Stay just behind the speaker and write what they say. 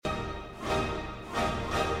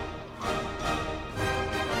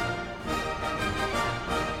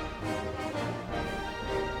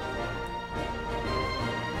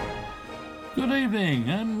Good evening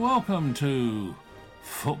and welcome to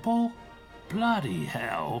Football Bloody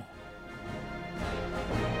Hell.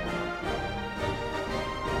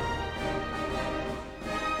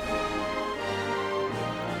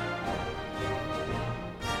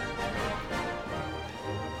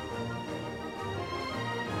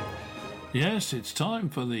 Yes, it's time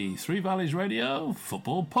for the Three Valleys Radio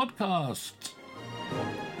Football Podcast.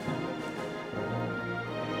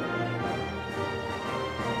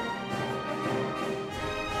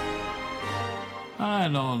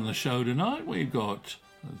 And on the show tonight, we've got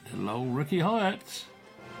little old Ricky Hyatt.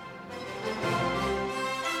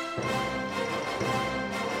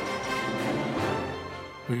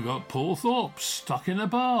 We've got Paul Thorpe stuck in a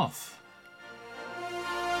bath.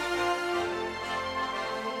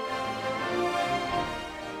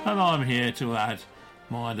 And I'm here to add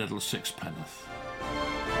my little sixpenneth.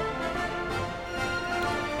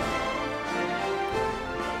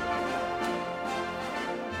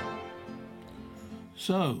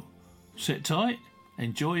 So, sit tight,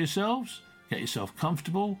 enjoy yourselves, get yourself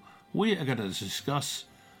comfortable. We are going to discuss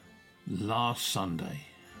last Sunday,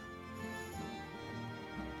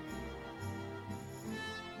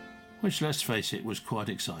 which, let's face it, was quite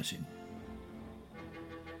exciting.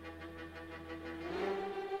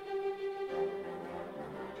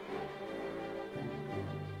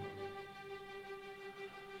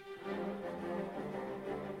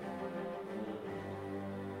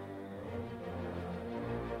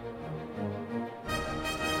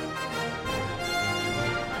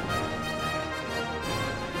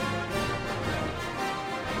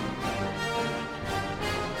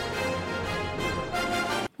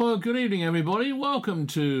 Well, good evening, everybody. Welcome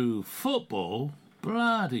to Football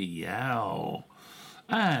Bloody Hell.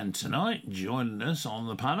 And tonight, joining us on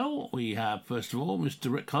the panel, we have, first of all,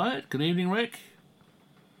 Mr. Rick Hyatt. Good evening, Rick.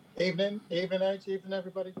 Evening, H, evening,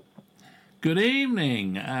 everybody. Good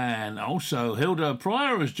evening. And also, Hilda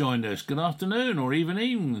Pryor has joined us. Good afternoon, or even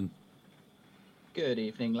evening. Good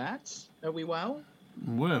evening, lads. Are we well?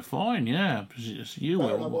 We're fine, yeah. It's you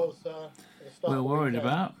we're worried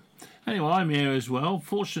about. Anyway, I'm here as well.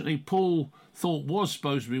 Fortunately, Paul Thorpe was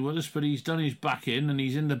supposed to be with us, but he's done his back in and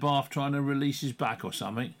he's in the bath trying to release his back or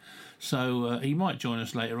something. So he might join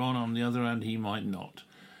us later on. On the other hand, he might not.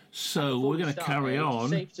 So we're going to carry on.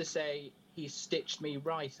 It's safe to say he's stitched me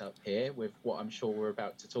right up here with what I'm sure we're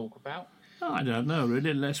about to talk about. I don't know,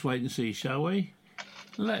 really. Let's wait and see, shall we?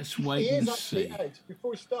 Let's wait and see. Before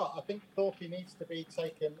we start, I think Thorpe needs to be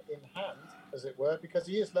taken in hand, as it were, because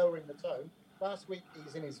he is lowering the tone. Last week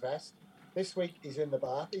he's in his vest. This week he's in the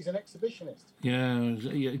bath. He's an exhibitionist. Yeah,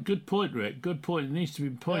 good point, Rick. Good point. It needs to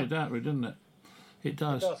be pointed out, doesn't it? It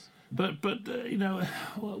does. It does. But you know,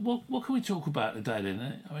 what can we talk about today,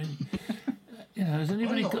 then? I mean, you know, has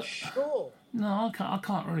anybody I'm not sure. No, I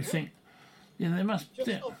can't really think. You know, they must.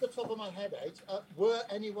 Just off the top of my head, H, were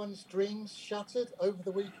anyone's dreams shattered over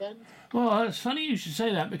the weekend? Well, it's funny you should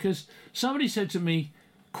say that because somebody said to me,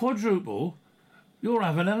 "Quadruple, you're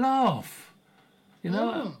having a laugh." You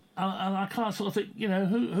know, and I can't sort of think. You know,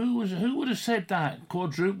 who would have said that?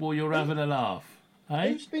 Quadruple, you're having a laugh. Eh?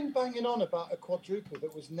 Who's been banging on about a quadruple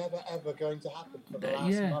that was never ever going to happen for the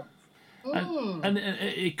last month? And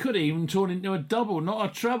it could even turn into a double, not a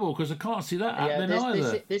treble, because I can't see that happening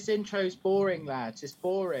either. This intro's boring, lads. It's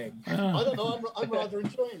boring. I don't know. I'm rather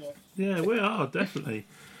enjoying it. Yeah, we are definitely.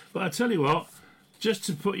 But I tell you what, just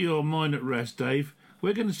to put your mind at rest, Dave,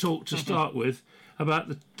 we're going to talk to start with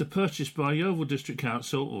about the purchase by Yeovil District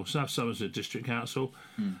Council or South Somerset District Council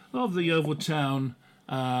of the Yeovil Town,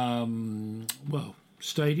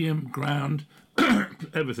 stadium, ground,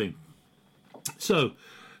 everything. So,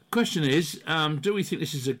 question is, do we think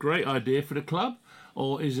this is a great idea for the club,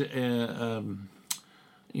 or is it, doomed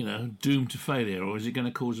to failure, or is it going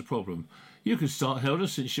to cause a problem? You can start, Hilda,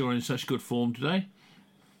 since you're in such good form today.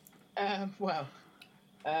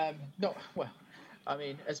 I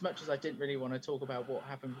mean, as much as I didn't really want to talk about what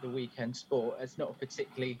happened with the weekend sport, it's not a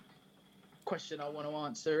particularly question I want to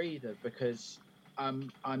answer either, because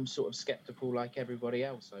I'm sort of sceptical like everybody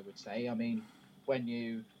else, I would say. I mean, when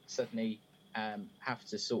you suddenly have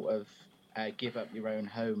to sort of give up your own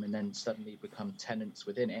home and then suddenly become tenants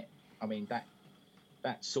within it, I mean, that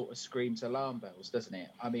sort of screams alarm bells, doesn't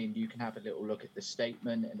it? I mean, you can have a little look at the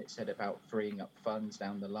statement, and it said about freeing up funds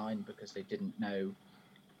down the line because they didn't know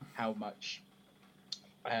how much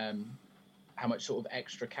sort of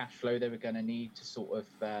extra cash flow they were going to need to sort of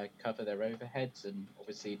cover their overheads, and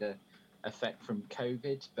obviously the effect from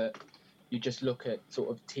COVID. But you just look at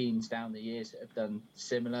sort of teams down the years that have done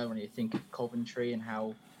similar, when you think of Coventry and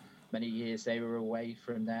how many years they were away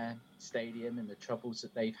from their stadium and the troubles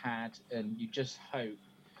that they've had, and you just hope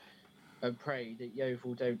pray that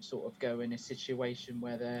Yeovil don't sort of go in a situation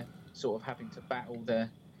where they're sort of having to battle the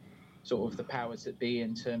sort of the powers that be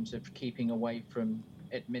in terms of keeping away from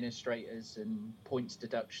administrators and points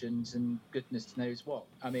deductions and goodness knows what.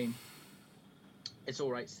 I mean, it's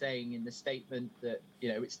all right saying in the statement that,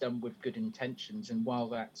 it's done with good intentions. And while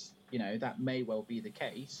that's, that may well be the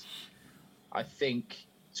case, I think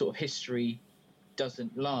sort of history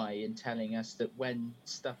doesn't lie in telling us that when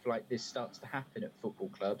stuff like this starts to happen at football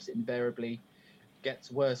clubs, it invariably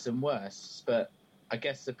gets worse and worse. But I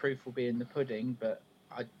guess the proof will be in the pudding. But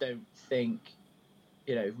I don't think,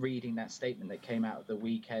 reading that statement that came out at the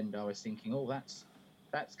weekend, I was thinking, oh, that's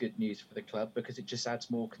good news for the club, because it just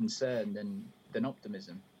adds more concern than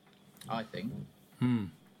optimism, I think.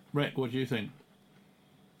 Rick, what do you think?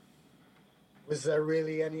 Was there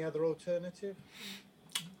really any other alternative?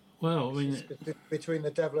 Well, I mean, between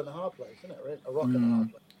the devil and the hard place, isn't it? Right? A rock and a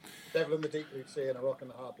hard place. Devil in the deep blue sea and a rock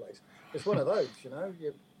and a hard place. It's one of those,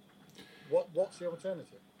 What's the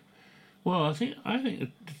alternative? Well, I think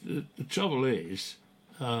the trouble is,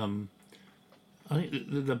 I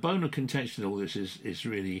think the bone of contention in all this is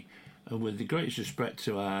really, and with the greatest respect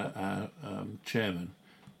to our chairman,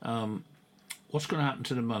 what's going to happen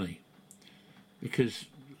to the money? Because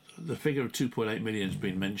the figure of 2.8 million has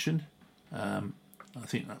been mentioned. I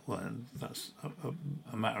think that's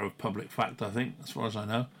a matter of public fact, I think, as far as I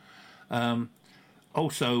know.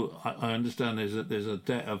 Also, I understand there's a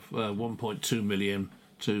debt of 1.2 million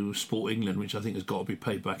to Sport England, which I think has got to be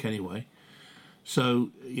paid back anyway.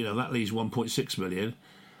 So, that leaves 1.6 million.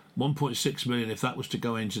 1.6 million, if that was to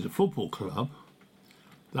go into the football club,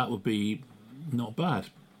 that would be not bad.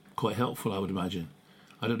 Quite helpful, I would imagine.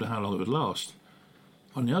 I don't know how long it would last.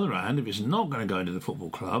 On the other hand, if it's not going to go into the football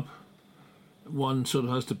club, one sort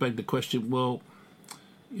of has to beg the question, well,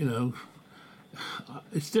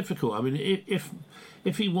 it's difficult. I mean,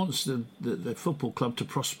 if he wants the football club to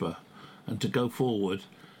prosper and to go forward,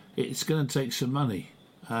 it's going to take some money.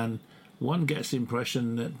 And one gets the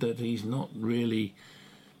impression that he's not really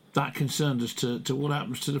that concerned as to what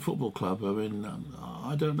happens to the football club. I mean,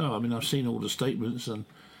 I don't know. I mean, I've seen all the statements and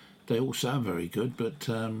they all sound very good, but,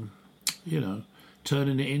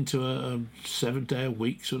 turning it into a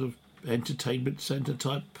 7-day-a-week sort of entertainment centre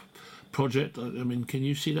type project, I mean, can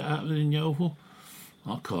you see that happening in Yeovil?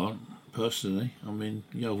 I can't, personally. I mean,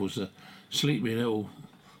 Yeovil's a sleepy little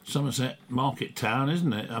Somerset market town,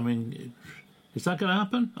 isn't it? I mean, is that going to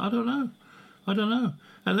happen? I don't know.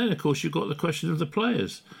 And then, of course, you've got the question of the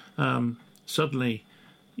players. Suddenly,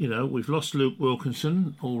 we've lost Luke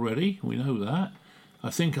Wilkinson already. We know that. I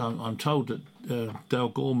think I'm told that Dale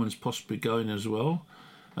Gorman's possibly going as well.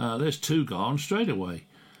 There's two gone straight away.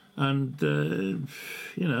 And,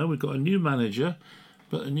 we've got a new manager,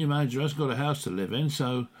 but the new manager has got a house to live in,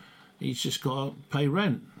 so he's just got to pay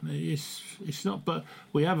rent. It's not, but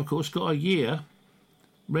we have, of course, got a year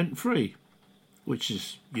rent-free, which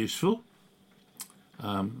is useful.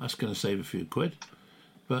 That's going to save a few quid.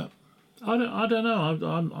 But I don't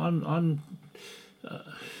know.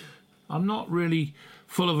 I'm not really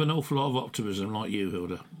full of an awful lot of optimism like you,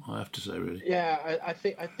 Hilda. I have to say, really. Yeah, I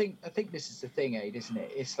think this is the thing, Aid, isn't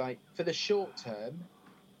it? It's like for the short term,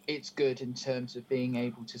 it's good in terms of being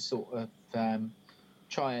able to sort of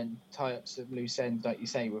try and tie up some loose ends, like you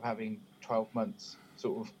say, with having 12 months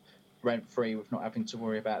sort of rent free, with not having to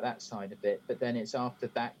worry about that side of it. But then it's after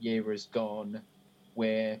that year has gone,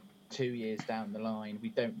 we're 2 years down the line. We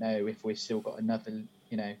don't know if we've still got another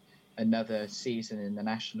season in the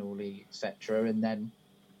National League, etc. And then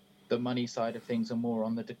the money side of things are more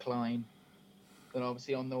on the decline than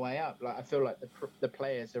obviously on the way up. Like, I feel like the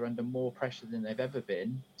players are under more pressure than they've ever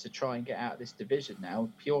been to try and get out of this division now,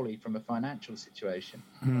 purely from a financial situation.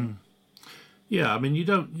 Yeah, I mean,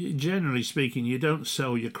 generally speaking, you don't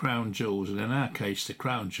sell your crown jewels. And in our case, the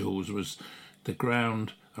crown jewels was the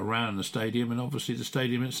ground around the stadium and obviously the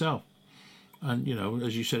stadium itself. And,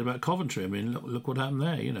 as you said about Coventry, I mean, look what happened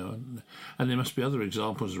there, and there must be other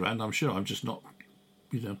examples around, I'm sure. I'm just not,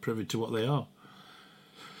 privy to what they are.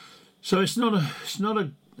 So it's not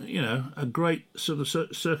a great sort of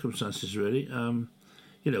circumstances, really.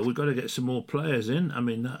 We've got to get some more players in. I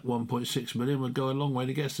mean, that 1.6 million would go a long way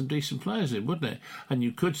to get some decent players in, wouldn't it? And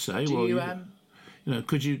you could say,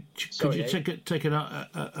 could you take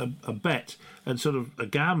a bet and sort of a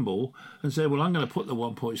gamble and say, well, I'm going to put the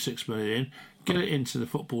 1.6 million in, get it into the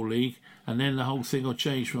Football League, and then the whole thing will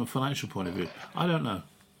change from a financial point of view. I don't know.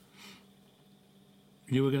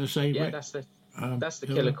 You were going to say, yeah, Rick? That's the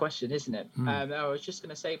killer question, isn't it? I was just going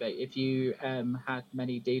to say, mate, if you had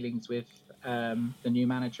many dealings with the new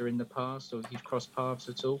manager in the past, or if you've crossed paths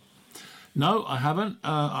at all. No, I haven't.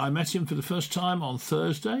 I met him for the first time on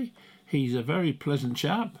Thursday. he's a very pleasant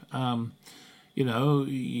chap. You know,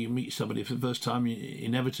 you meet somebody for the first time,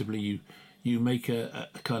 inevitably you make a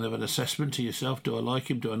kind of an assessment to yourself. Do I like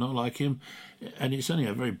him? Do I not like him? And it's only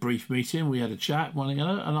a very brief meeting. We had a chat, and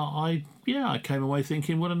I came away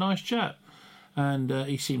thinking, what a nice chap. And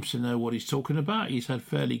he seems to know what he's talking about. He's had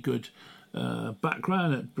fairly good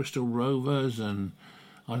background at Bristol Rovers and,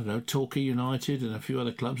 I don't know, Torquay United and a few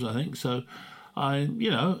other clubs, I think. So, I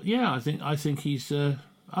think he's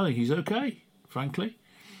okay, frankly.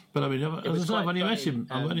 But I mean, as I say, I've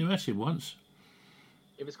only met him once.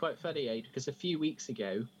 It was quite funny, Aid, because a few weeks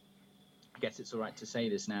ago, I guess it's all right to say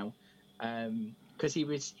this now, because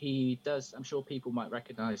he does. I'm sure people might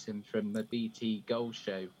recognise him from the BT Goal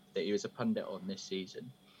Show that he was a pundit on this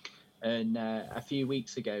season. And a few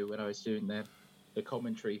weeks ago, when I was doing the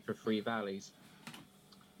commentary for Three Valleys,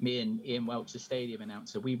 me and Ian Welch, the stadium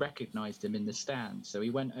announcer, we recognised him in the stand. So we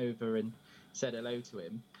went over and said hello to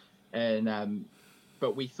him, and.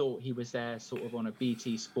 But we thought he was there sort of on a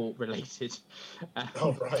BT Sport related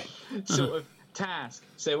sort of task.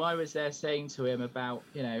 So I was there saying to him about,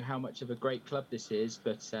 you know, how much of a great club this is,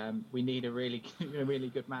 but we need a really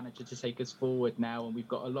good manager to take us forward now, and we've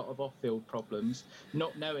got a lot of off-field problems,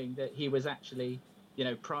 not knowing that he was actually, you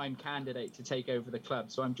know, prime candidate to take over the club.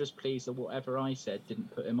 So I'm just pleased that whatever I said didn't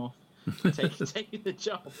put him off taking the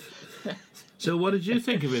job. So what did you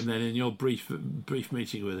think of him then in your brief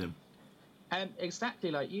meeting with him?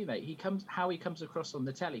 Exactly like you, mate. How he comes across on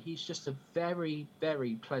the telly. He's just a very,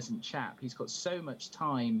 very pleasant chap. He's got so much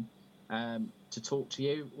time to talk to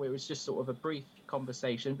you. It was just sort of a brief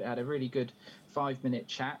conversation, but had a really good 5-minute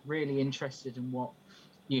chat. Really interested in what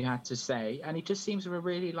you had to say, and he just seems a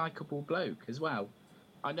really likable bloke as well.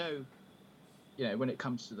 I know, you know, when it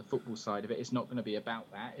comes to the football side of it, it's not going to be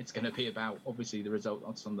about that. It's going to be about obviously the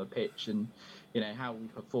results on the pitch and, you know, how we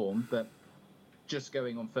perform, but. Just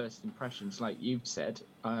going on first impressions, like you've said,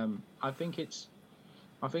 I think it's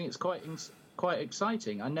quite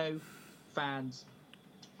exciting. I know fans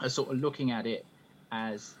are sort of looking at it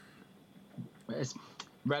as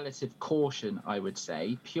relative caution, I would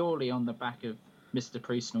say, purely on the back of Mr.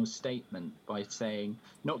 Priestnall's statement by saying,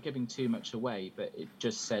 not giving too much away, but it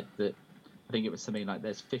just said that I think it was something like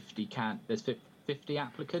there's 50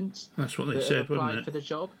 applicants. That's what they said, applied wasn't it? For the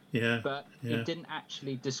job. Yeah, but it didn't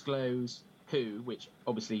actually disclose who, which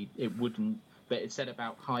obviously it wouldn't, but it said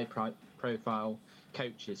about high profile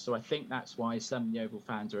coaches. So I think that's why some Yeovil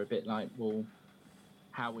fans are a bit like, well,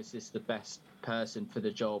 how is this the best person for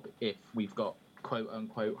the job if we've got quote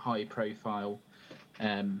unquote high profile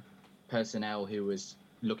personnel who was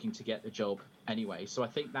looking to get the job anyway. So I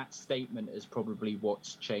think that statement is probably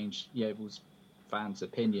what's changed Yeovil's fans'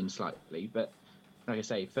 opinion slightly. But like I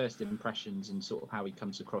say, first impressions and sort of how he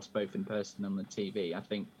comes across both in person and on the TV, I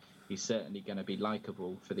think he's certainly going to be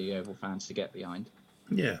likeable for the Yeovil fans to get behind.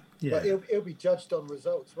 Yeah. But he'll be judged on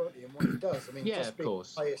results, won't he, and what he does. I mean, yeah, just of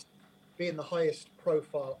course. Being the highest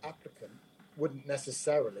profile applicant wouldn't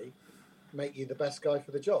necessarily make you the best guy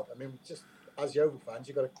for the job. I mean, just as Yeovil fans,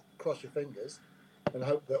 you've got to cross your fingers and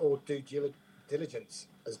hope that all due diligence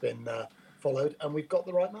has been followed, and we've got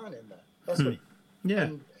the right man in there. That's what. Yeah.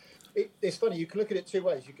 And it's funny. You can look at it two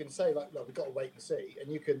ways. You can say like, "Look, we've got to wait and see,"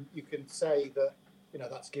 and you can say that, you know,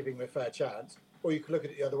 that's giving him a fair chance. Or you can look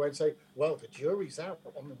at it the other way and say, well, the jury's out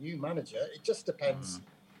on the new manager. It just depends.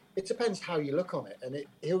 It depends how you look on it. And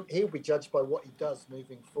he'll be judged by what he does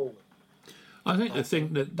moving forward. I think the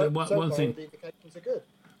thing that the indications are good.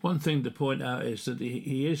 One thing to point out is that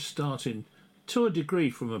he is starting to a degree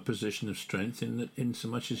from a position of strength in so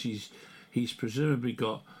much as he's presumably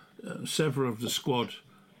got several of the squad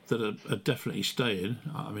that are definitely staying.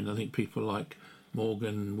 I mean, I think people like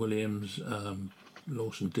Morgan Williams,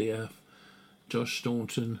 Lawson Diaf, Josh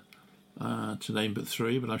Staunton, to name but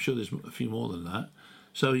three, but I'm sure there's a few more than that.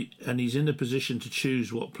 So, he's in a position to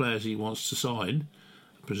choose what players he wants to sign,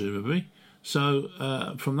 presumably.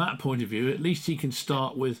 So, from that point of view, at least he can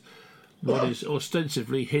start with what is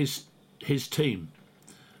ostensibly his team.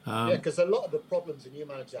 Because a lot of the problems a new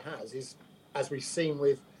manager has is, as we've seen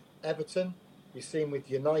with Everton, you've seen with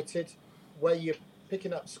United, where you're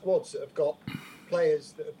picking up squads that have got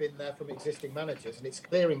players that have been there from existing managers, and it's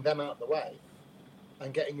clearing them out of the way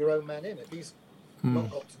and getting your own man in. If he's not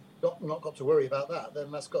got to worry about that,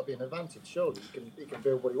 then that's got to be an advantage. Surely he can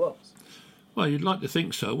build what he wants. Well, you'd like to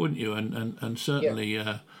think so, wouldn't you? And certainly,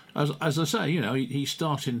 as I say, you know, he's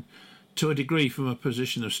starting to a degree from a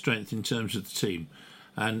position of strength in terms of the team,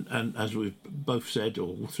 and as we've both said, or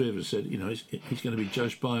all three of us said, you know, he's going to be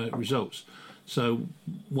judged by results. So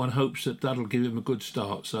one hopes that'll give him a good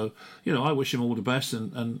start. So, you know, I wish him all the best,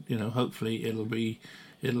 and you know, hopefully it'll be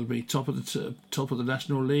it'll be top of the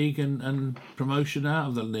National League and promotion out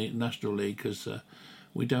of the National League, because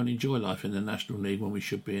we don't enjoy life in the National League when we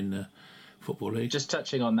should be in the Football League. Just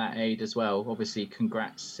touching on that, Aid, as well, obviously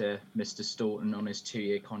congrats to Mr. Staunton on his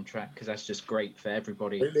 2-year contract, because that's just great for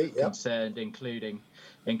everybody concerned, including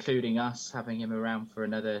us, having him around for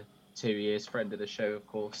another 2 years, friend of the show, of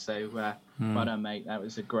course. So well done, mate. That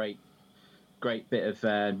was a great bit of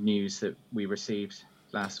news that we received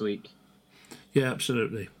last week. Yeah,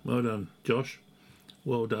 absolutely. Well done, Josh.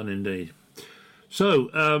 Well done indeed. So,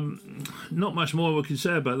 not much more we can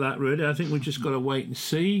say about that, really. I think we've just got to wait and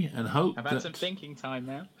see and hope. I've had some thinking time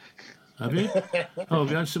now. Have you? Oh,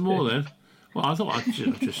 have you had some more then? Well, I thought I'd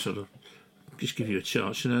just sort of give you a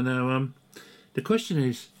chance. Now, the question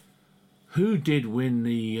is, who did win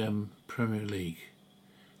the Premier League?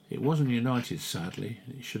 It wasn't United, sadly.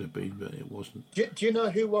 It should have been, but it wasn't. Do you know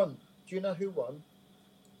who won?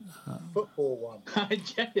 Football won.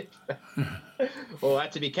 Well, I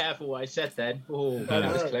had to be careful what I said then. Oh,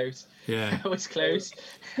 that was close. Yeah, that was close.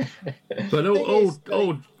 But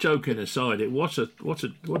all joking aside, what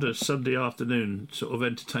a Sunday afternoon sort of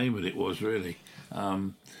entertainment it was, really.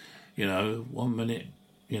 1 minute,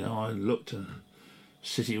 I looked and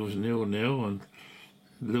City was 0-0 and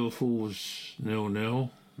Liverpool was 0-0,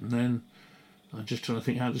 and then I'm just trying to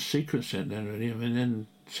think how the sequence went then, really. I mean, then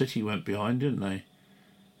City went behind, didn't they?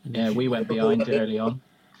 Yeah, we went behind early on.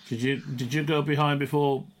 Did you go behind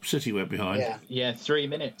before City went behind? Yeah, 3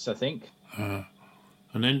 minutes, I think. And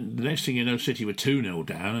then the next thing you know, City were 2-0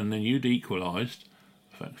 down, and then you'd equalised.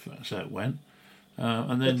 That's how it went.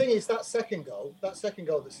 And then the thing is, that second goal that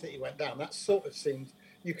City went down, that sort of seemed,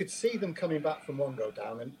 you could see them coming back from 1 goal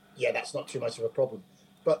down, and that's not too much of a problem.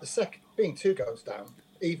 But the second, being 2 goals down,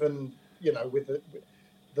 even with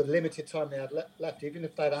the limited time they had left, even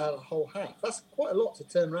if they'd had a whole half, that's quite a lot to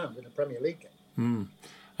turn around in a Premier League game.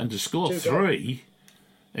 And to score 3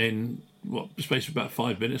 in the space of about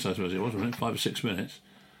 5 minutes, I suppose it was, wasn't it? 5 or 6 minutes.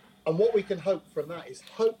 And what we can hope from that is,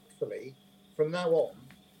 hopefully, from now on,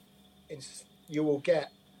 you will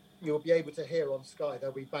be able to hear on Sky,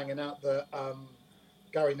 they'll be banging out the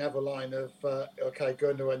Gary Neville line of "Okay,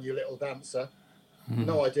 Gundogan, you little dancer."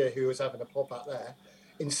 No idea who was having a pop out there.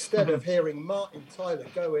 Instead of hearing Martin Tyler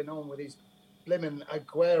going on with his blimmin'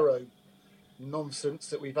 Aguero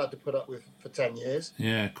nonsense that we've had to put up with for 10 years.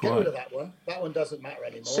 Yeah, quite. Get rid of that one. That one doesn't matter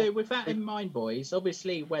anymore. So with that in mind, boys,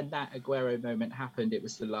 obviously when that Aguero moment happened, it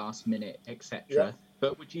was the last minute, etc. Yeah.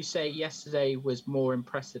 But would you say yesterday was more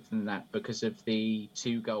impressive than that because of the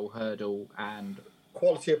 2-goal hurdle and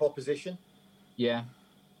quality of opposition? Yeah.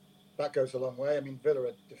 That goes a long way. I mean, Villa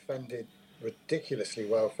had defended ridiculously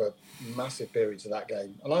well for massive periods of that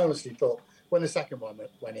game. And I honestly thought when the second one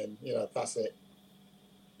went in, that's it.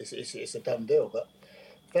 It's a done deal. But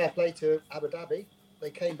fair play to Abu Dhabi. They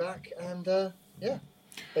came back and,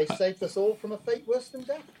 they saved us all from a fate worse than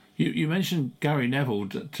death. You mentioned Gary Neville.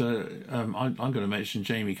 I'm going to mention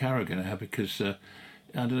Jamie Carragher now because I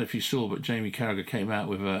don't know if you saw, but Jamie Carragher came out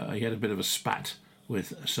with he had a bit of a spat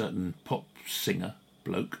with a certain pop singer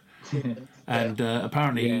bloke. And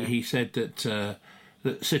apparently he said that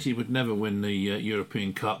City would never win the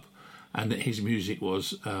European Cup and that his music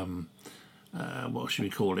was, what should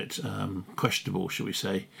we call it, questionable, shall we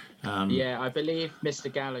say. I believe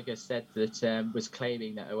Mr. Gallagher said that was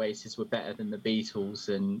claiming that Oasis were better than the Beatles.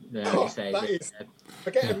 And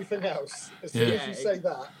forget everything else. As soon as you say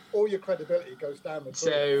that, all your credibility goes down the drain.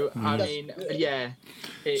 So, I mean,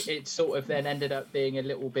 it sort of then ended up being a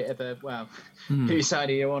little bit of a, whose side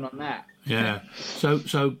are you on that? Yeah.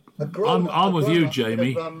 So I'm with you,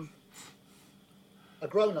 Jamie. A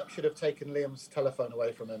grown-up should have taken Liam's telephone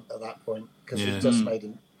away from him at that point because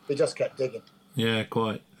he just kept digging. Yeah,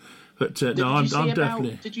 quite. But I'm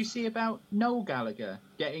definitely. Did you see about Noel Gallagher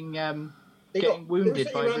getting wounded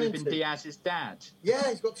by Ruben Diaz's dad? Yeah,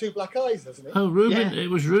 he's got 2 black eyes, hasn't he? Oh, Ruben! Yeah. It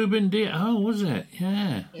was Ruben Diaz. Oh, was it?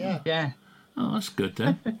 Yeah. Yeah. Oh, that's good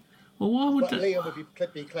then. Well, why would Liam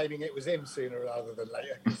would be claiming it was him sooner rather than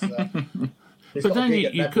later? But then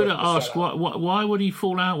you could have asked why would he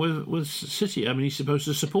fall out with City? I mean, he's supposed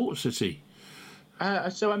to support City.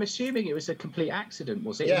 So I'm assuming it was a complete accident,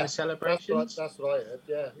 was it? In the celebrations? That's what I heard.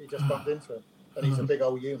 Yeah, he just bumped into him, and he's a big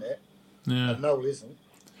old unit. Yeah. And Noel isn't.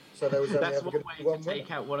 So there was that's one way to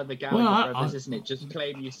take out one of the Gallagher brothers, isn't it? Just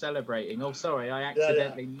claim you're celebrating. Oh, sorry, I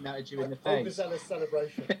accidentally nutted you in the face. Overzealous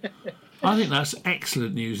celebration. I think that's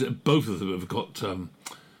excellent news that both of them have got,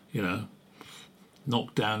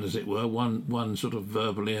 knocked down, as it were. One sort of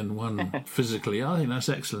verbally and one physically. I think that's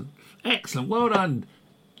excellent. Excellent. Well done,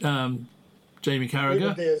 Jamie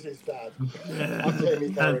Carragher. Ruben Diaz's dad.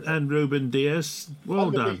 Yeah. And Ruben Diaz.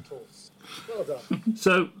 Well done. Well done.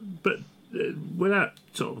 So, but without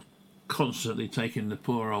sort of constantly taking the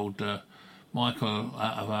poor old Michael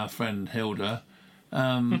out of our friend Hilda,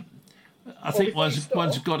 I think one's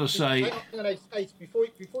got to say. Hang on, Ace,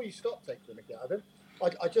 before you stop taking the mickey out of him,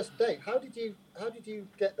 I just Dave, how did you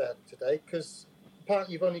get there today? Because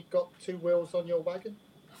apparently you've only got 2 wheels on your wagon.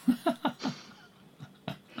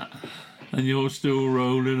 And you're still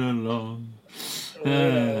rolling along.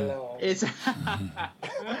 It's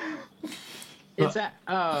that.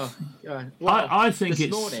 Oh, God. Well, I think this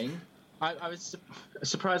morning I was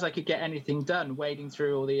surprised I could get anything done. Wading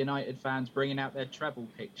through all the United fans bringing out their treble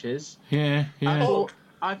pictures. Yeah. Who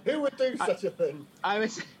would do such a thing?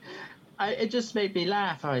 It just made me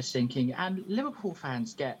laugh. I was thinking, and Liverpool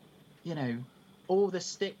fans get, all the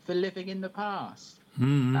stick for living in the past.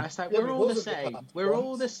 Mm-hmm. I was like, we're all the same. We're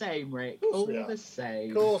all the same, Rick. All the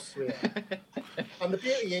same. Of course we are. And the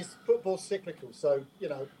beauty is, football's cyclical. So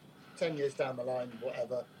 10 years down the line,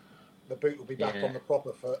 whatever, the boot will be back on the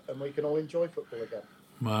proper foot, and we can all enjoy football again.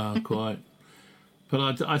 Well, quite.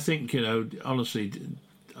 But I think honestly,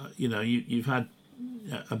 you've had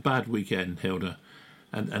a bad weekend, Hilda,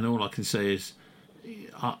 and all I can say is,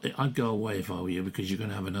 I'd go away if I were you, because you're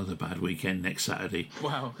going to have another bad weekend next Saturday.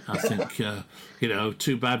 Wow. I think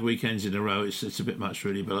 2 bad weekends in a row. It's a bit much,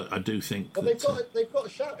 really. But I do think. Well, they've got a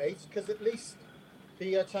shout, Ace, because at least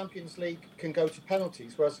the Champions League can go to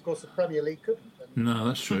penalties, whereas of course the Premier League couldn't. And no,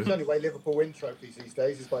 that's true. the only way Liverpool win trophies these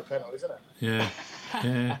days is by penalty, isn't it?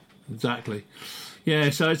 Yeah, exactly.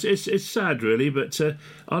 Yeah, so it's sad, really. But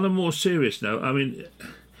on a more serious note, I mean,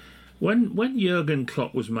 when Jurgen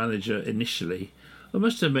Klopp was manager initially, I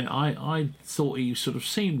must admit, I thought he sort of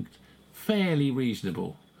seemed fairly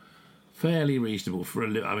reasonable for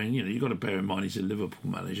a. I mean, you've got to bear in mind he's a Liverpool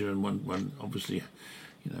manager, and one obviously,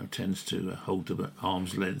 tends to hold them at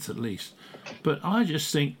arm's length at least. But I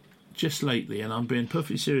just think, just lately, and I'm being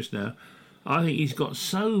perfectly serious now, I think he's got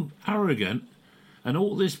so arrogant, and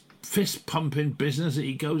all this fist pumping business that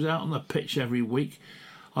he goes out on the pitch every week.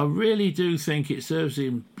 I really do think it serves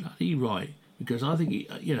him bloody right. Because I think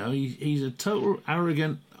he's a total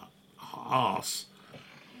arrogant arse,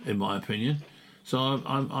 in my opinion. So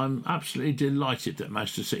I'm absolutely delighted that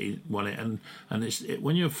Manchester City won it, and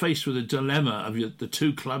when you're faced with a dilemma of the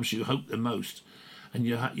 2 clubs you hope the most, and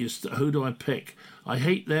who do I pick? I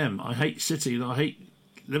hate them. I hate City, and I hate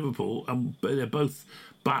Liverpool, and they're both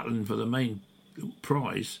battling for the main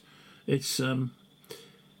prize. It's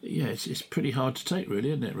it's pretty hard to take,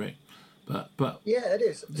 really, isn't it, Rick? But yeah, it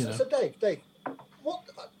is. So Dave. What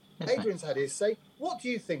Adrian's had is say, what do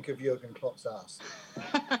you think of Jurgen Klopp's ass?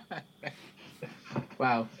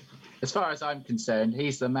 Well, as far as I'm concerned,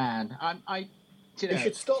 he's the man. You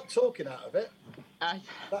should stop talking out of it.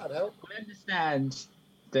 That'd help. I understand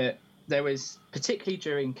that there was, particularly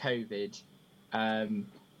during COVID,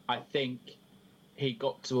 I think he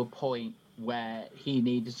got to a point where he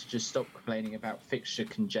needed to just stop complaining about fixture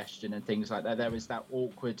congestion and things like that. There was that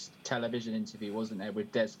awkward television interview, wasn't there,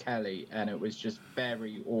 with Des Kelly, and it was just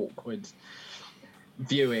very awkward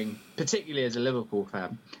viewing, particularly as a Liverpool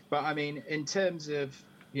fan. But I mean, in terms of,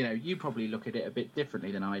 you probably look at it a bit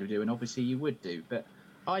differently than I do, and obviously you would do, but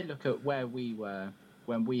I look at where we were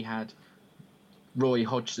when we had Roy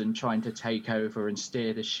Hodgson trying to take over and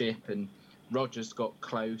steer the ship, and Rodgers got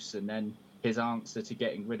close, and then his answer to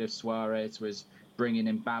getting rid of Suarez was bringing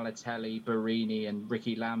in Balotelli, Barini and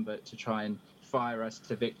Ricky Lambert to try and fire us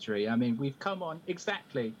to victory. I mean, we've come on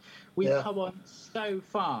so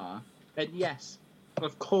far. And yes,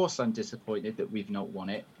 of course I'm disappointed that we've not won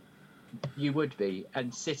it. You would be.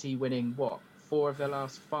 And City winning, 4 of the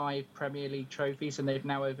last 5 Premier League trophies, and they've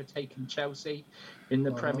now overtaken Chelsea in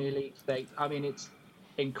the Premier League. It's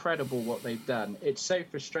incredible what they've done. It's so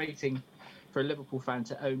frustrating for a Liverpool fan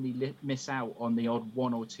to only miss out on the odd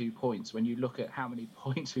 1 or 2 points when you look at how many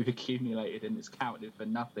points we've accumulated, and it's counted for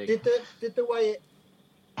nothing. Did the way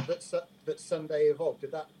that Sunday evolved,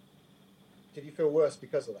 did you feel worse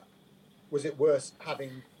because of that? Was it worse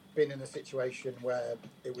having been in a situation where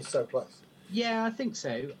it was so close? Yeah, I think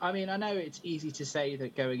so. I mean, I know it's easy to say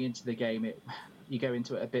that going into the game, you go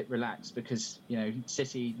into it a bit relaxed because,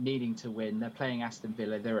 City needing to win, they're playing Aston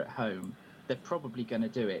Villa, they're at home. They're probably going to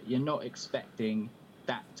do it. You're not expecting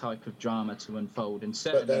that type of drama to unfold, and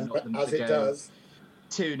certainly not them to go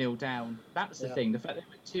 2-0 down. That's the thing. The fact that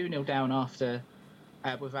they went 2-0 down after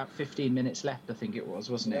with about 15 minutes left, I think it was,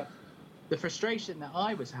 wasn't it? The frustration that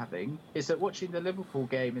I was having is that watching the Liverpool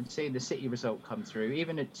game and seeing the City result come through,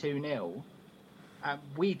 even at 2-0,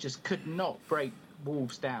 we just could not break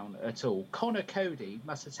Wolves down at all. Connor Cody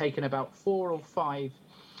must have taken about 4 or 5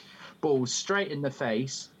 balls straight in the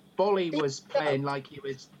face. Bolly was playing like he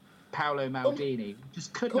was Paolo Maldini.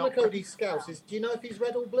 Just could Connor not. Cody Scouse do you know if he's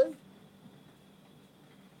red or blue?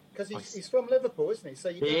 Because he's from Liverpool, isn't he?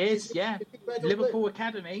 So he is, yeah. Liverpool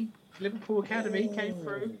Academy came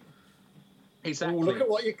through. Exactly. Ooh, look at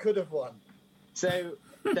what you could have won. So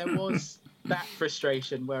there was that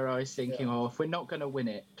frustration where I was thinking, if we're not going to win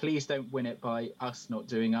it, please don't win it by us not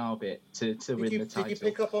doing our bit to win the title. Did you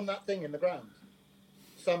pick up on that thing in the ground?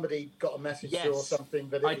 Somebody got a message through or something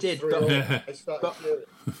that I did.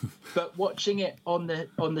 But watching it on the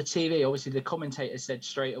TV, obviously the commentator said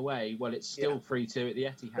straight away, "Well, it's still 3-2 at the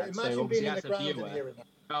Etihad." So obviously, as a viewer,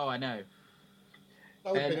 I know.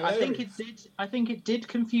 And I think it did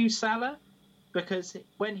confuse Salah, because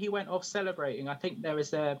when he went off celebrating, I think there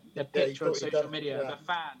was a picture on social media of a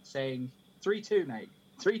fan saying 3-2, mate,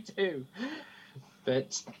 3-2.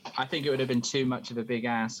 But I think it would have been too much of a big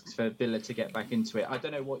ask for Villa to get back into it. I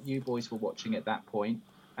don't know what you boys were watching at that point,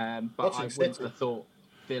 but I wouldn't have thought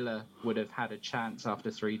Villa would have had a chance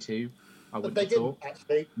after 3-2. But they didn't,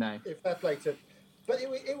 actually. No. Fair play to. But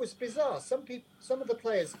it was bizarre. Some of the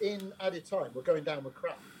players in added time were going down with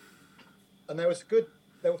cramp, and there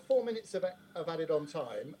were 4 minutes of added on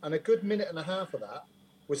time, and a good minute and a half of that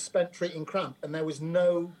was spent treating cramp, and there was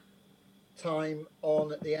no time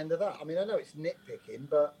on at the end of that. I mean, I know it's nitpicking,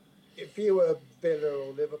 but if you were Villa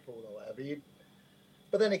or Liverpool or whatever,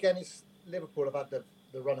 but then again, it's Liverpool have had the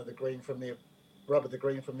rub of the green from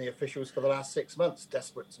the officials for the last 6 months,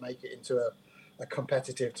 desperate to make it into a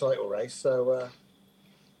competitive title race. So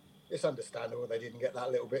it's understandable they didn't get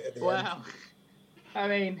that little bit at the end. Wow. I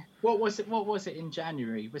mean, what was it in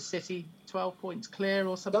January? Was City 12 points clear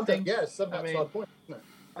or something? Yeah, 12 points, isn't it?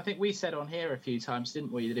 I think we said on here a few times,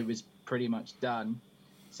 didn't we, that it was pretty much done.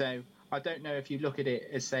 So I don't know if you look at it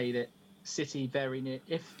as say that City very near.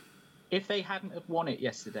 If they hadn't have won it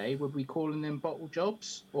yesterday, would we call them bottle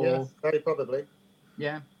jobs? Or... Yeah, very probably.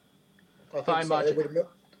 Yeah. I think so. It would have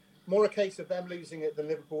more a case of them losing it than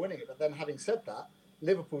Liverpool winning it. But then having said that,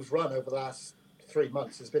 Liverpool's run over the last 3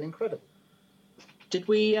 months has been incredible. Did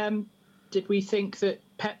we think that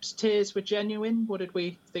Pep's tears were genuine? What did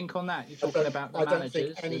we think on that? You're talking about the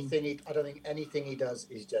managers. I don't think anything he does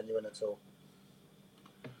is genuine at all.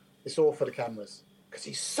 It's all for the cameras. Because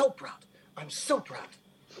he's so proud. I'm so proud.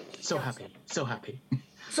 So happy. So happy.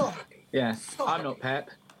 So happy. Yeah. So I'm not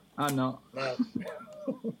Pep. I'm not. No.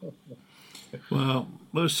 Well,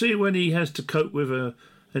 we'll see when he has to cope with a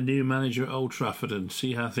new manager at Old Trafford and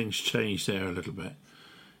see how things change there a little bit.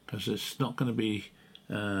 Because it's not going to be...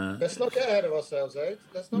 Let's not get ahead of ourselves, Ed.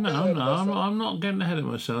 I'm not getting ahead of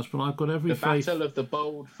myself, but I've got every faith. The battle of the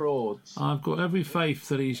bold frauds. I've got every faith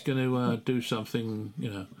that he's going to do something.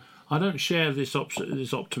 I don't share this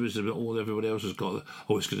optimism that all everybody else has got.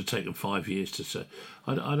 Oh, it's going to take them 5 years to say.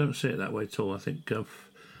 I don't see it that way at all. I think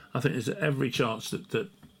there's every chance that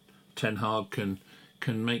Ten Hag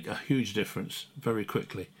can make a huge difference very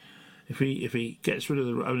quickly. If he gets rid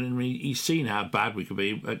of he's seen how bad we could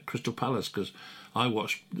be at Crystal Palace, because I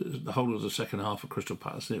watched the whole of the second half of Crystal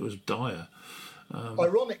Palace and it was dire.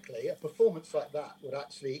 Ironically, a performance like that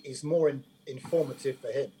is more informative for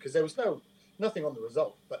him, because there was nothing on the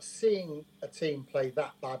result, but seeing a team play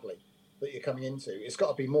that badly that you're coming into, it's got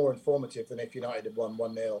to be more informative than if United had won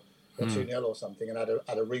 1-0 or 2-0 or something and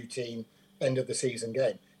had a routine end of the season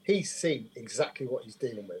game. He's seen exactly what he's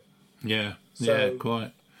dealing with. Yeah,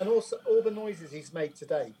 quite. And also all the noises he's made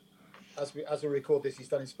today, as we record this, he's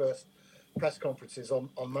done his first press conferences on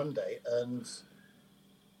Monday, and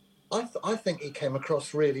I think he came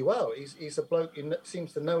across really well. He's a bloke who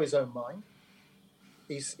seems to know his own mind.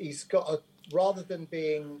 He's got rather than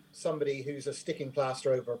being somebody who's a sticking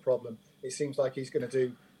plaster over a problem, it seems like he's going to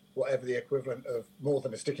do whatever the equivalent of more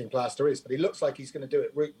than a sticking plaster is. But he looks like he's going to do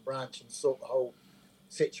it root and branch and sort the whole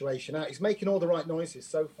situation out. He's making all the right noises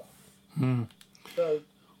so far. So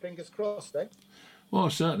fingers crossed, eh? Well,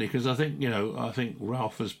 certainly, because I think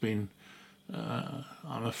Ralph has been,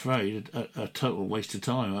 I'm afraid, a total waste of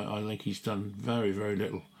time. I think he's done very, very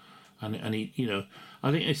little, and he,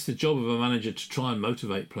 I think it's the job of a manager to try and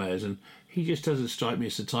motivate players, and he just doesn't strike me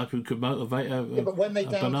as the type who could motivate but when they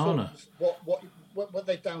down banana. Tools, what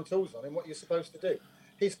they down tools on him, what you're supposed to do.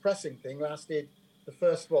 His pressing thing lasted the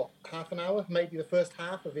first half an hour, maybe the first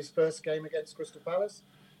half of his first game against Crystal Palace,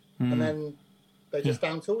 and then they just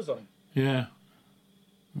down tools on him. Yeah.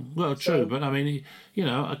 Well, true, but I mean,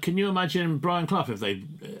 can you imagine Brian Clough if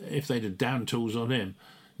they'd have down tools on him?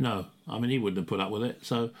 No, I mean he wouldn't have put up with it.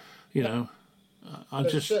 So,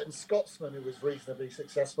 There's a certain Scotsman who was reasonably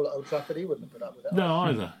successful at Old Trafford. He wouldn't have put up with it. No,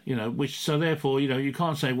 either. So therefore, you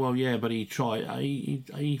can't say, well, yeah, but he tried.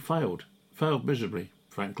 He failed miserably.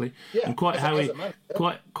 frankly, Yeah, and quite how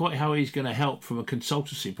he's going to help from a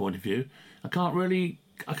consultancy point of view. I can't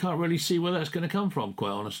really see where that's going to come from,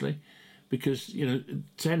 quite honestly, because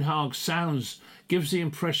Ten Hag gives the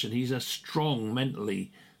impression he's a strong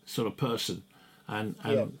mentally sort of person,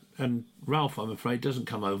 and Ralph, I'm afraid, doesn't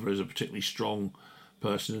come over as a particularly strong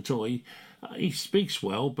person at all. He speaks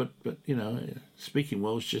well, but speaking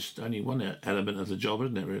well is just only one element of the job,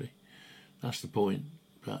 isn't it? Really, that's the point.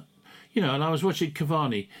 But and I was watching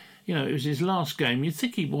Cavani. It was his last game. You'd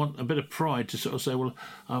think he'd want a bit of pride to sort of say, "Well,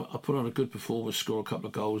 I put on a good performance, score a couple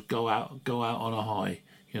of goals, go out on a high."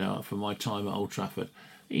 For my time at Old Trafford,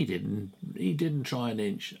 he didn't try an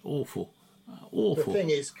inch. Awful. The thing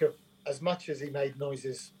is, as much as he made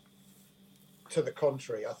noises to the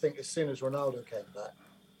contrary, I think as soon as Ronaldo came back,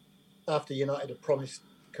 after United had promised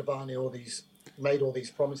Cavani made all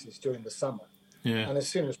these promises during the summer, and as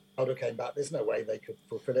soon as Ronaldo came back, there's no way they could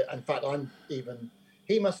fulfil it. In fact,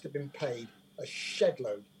 he must have been paid a shed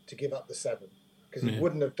load to give up the 7, because he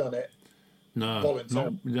wouldn't have done it.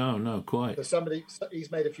 Voluntarily. No, quite. So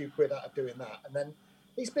he's made a few quid out of doing that, and then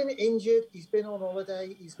he's been injured. He's been on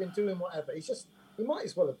holiday. He's been doing whatever. He might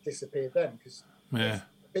as well have disappeared then, because there's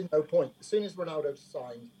been no point. As soon as Ronaldo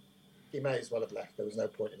signed, he may as well have left. There was no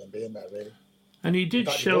point in him being there, really. And he did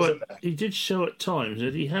show at times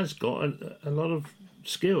that he has got a lot of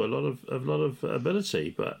skill, a lot of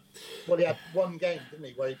ability, but he had one game, didn't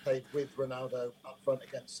he, where he played with Ronaldo up front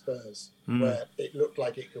against Spurs, where it looked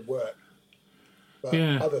like it could work. But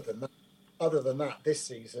other than that, this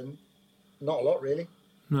season, not a lot really.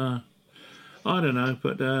 No, I don't know,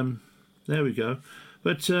 but there we go.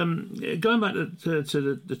 But going back to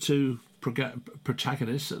the two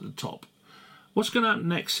protagonists at the top, what's going to happen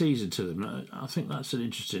next season to them? I think that's an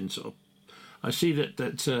interesting sort of. I see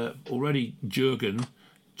that already Jurgen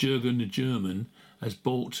the German has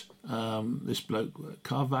bought this bloke,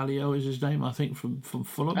 Carvalho is his name, I think, from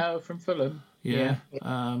Fulham. Oh, from Fulham. Yeah.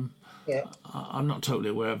 I'm not totally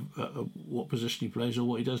aware of what position he plays or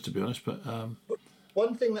what he does, to be honest. But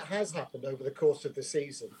one thing that has happened over the course of the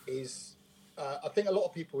season is, I think a lot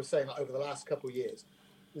of people were saying that over the last couple of years,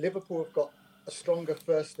 Liverpool have got a stronger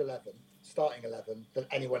starting 11 than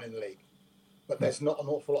anyone in the league. But there's not an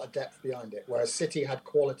awful lot of depth behind it, whereas City had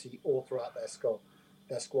quality all throughout their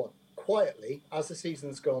squad. Quietly, as the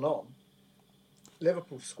season's gone on,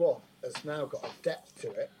 Liverpool's squad has now got a depth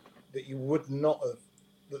to it that you would not have,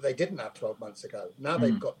 that they didn't have 12 months ago. Now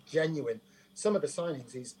they've got genuine. Some of the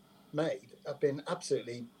signings he's made have been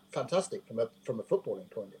absolutely fantastic from a footballing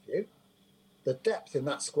point of view. The depth in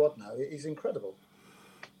that squad now is incredible.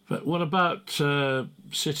 But what about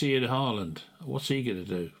City and Haaland? What's he going to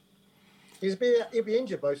do? He'll be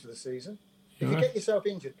injured most of the season. If you get yourself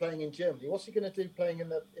injured playing in Germany, what's he going to do playing in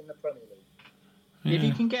the Premier League? Yeah. If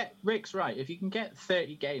you can get Rick's right, if you can get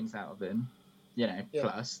 30 games out of him,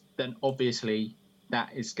 plus, then obviously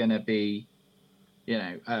that is going to be,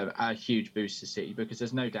 a huge boost to City, because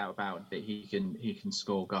there's no doubt about it that he can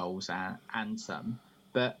score goals and some.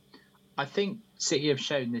 But I think City have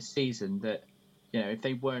shown this season that, if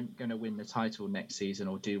they weren't going to win the title next season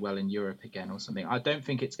or do well in Europe again or something, I don't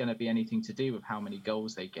think it's going to be anything to do with how many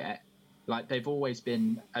goals they get. Like, they've always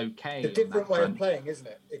been okay. A different way of playing, isn't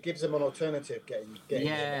it? It gives them an alternative getting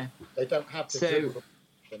in. They don't have to dribble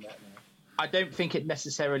the net now. I don't think it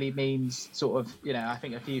necessarily means sort of, I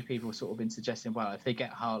think a few people have sort of been suggesting, well, if they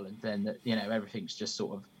get Haaland, then, everything's just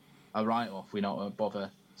sort of a write-off. We're not going to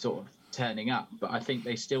bother sort of turning up. But I think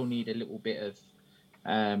they still need a little bit of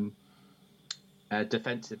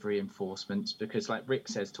defensive reinforcements, because like Rick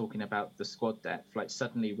says, talking about the squad depth, like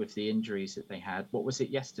suddenly with the injuries that they had, what was it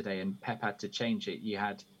yesterday, and Pep had to change it. You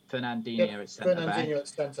had Fernandinho at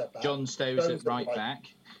centre back, John Stones at right back.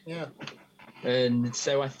 Yeah. And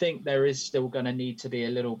so I think there is still going to need to be a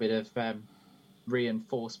little bit of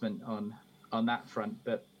reinforcement on that front.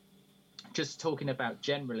 But just talking about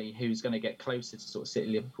generally who's going to get closer to sort of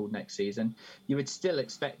City Liverpool next season, you would still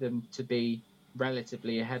expect them to be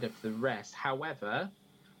relatively ahead of the rest. However,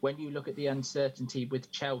 when you look at the uncertainty with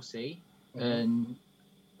Chelsea, and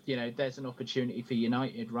there's an opportunity for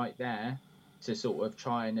United right there to sort of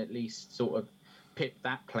try and at least sort of pip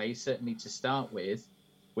that place, certainly to start with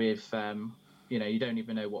you don't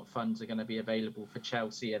even know what funds are going to be available for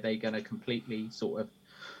Chelsea. Are they going to completely sort of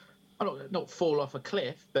not fall off a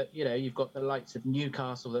cliff, but you've got the likes of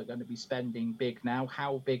Newcastle that are going to be spending big now.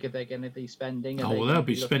 How big are they going to be spending? They'll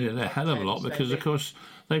be spending a hell of a lot, because of course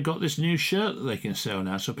they've got this new shirt that they can sell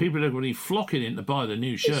now, so people are going to be flocking in to buy the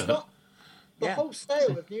new shirt. The whole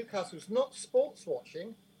sale of Newcastle is not sports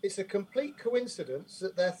watching. It's a complete coincidence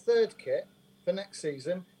that their third kit for next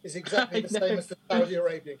season is exactly the same as the Saudi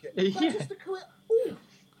Arabian kit. That's just a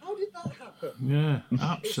How did that happen? Yeah,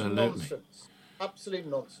 absolutely. It's nonsense. Absolute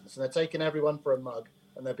nonsense. And they're taking everyone for a mug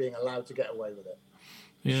and they're being allowed to get away with it.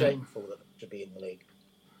 Yeah. Shameful that they should be in the league.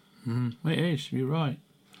 It is, you're right.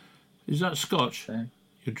 Is that Scotch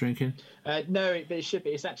you're drinking? No, it should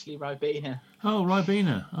be. It's actually Ribena. Oh,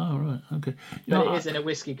 Ribena. Oh, right, okay. But it is in a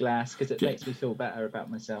whiskey glass because it makes me feel better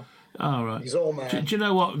about myself. Oh, right. He's all man. Do you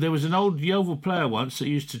know what? There was an old Yeovil player once that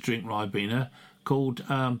used to drink Ribena called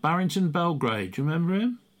Barrington Belgrade. Do you remember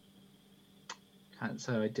him? Can't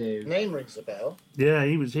say I do. Name rings a bell. Yeah,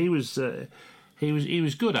 he was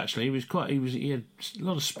good actually. He had a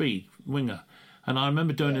lot of speed, winger. And I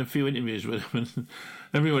remember doing a few interviews with him, and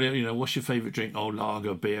everybody, what's your favourite drink? Oh,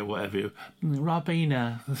 lager, beer, whatever.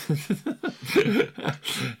 Ribena.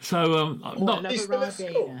 So,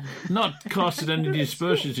 not casting any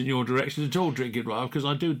dispersions in your direction at all, drinking Rib, because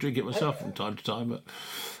I do drink it myself from time to time. But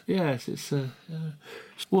yes, it's.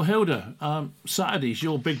 Well, Hilda, Saturday's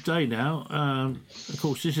your big day now. Of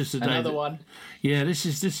course, this is the day. Another one. Yeah, this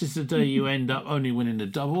is the day you end up only winning the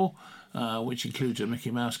double, which includes a Mickey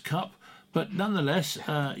Mouse Cup. But nonetheless,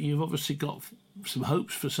 you've obviously got some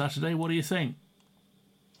hopes for Saturday. What do you think?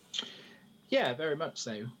 Yeah, very much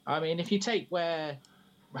so. I mean, if you take what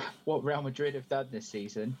Real Madrid have done this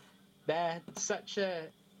season, they're such an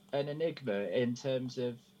enigma in terms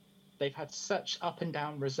of they've had such up and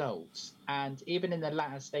down results. And even in the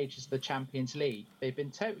latter stages of the Champions League, they've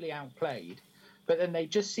been totally outplayed. But then they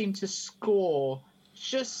just seem to score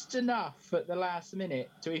just enough at the last minute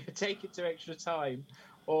to either take it to extra time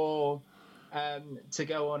or to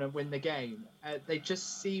go on and win the game. They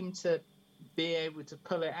just seem to be able to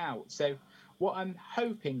pull it out. So what I'm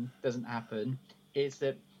hoping doesn't happen is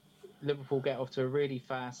that Liverpool get off to a really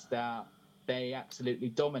fast start. They absolutely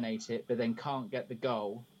dominate it, but then can't get the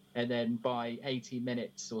goal. And then by 80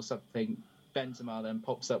 minutes or something, Benzema then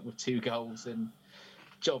pops up with 2 goals and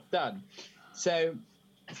job done. So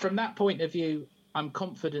from that point of view, I'm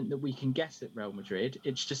confident that we can get at Real Madrid.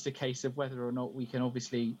 It's just a case of whether or not we can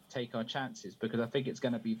obviously take our chances, because I think it's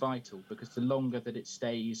going to be vital, because the longer that it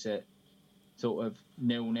stays at sort of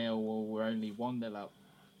 0-0 or we're only 1-0 up,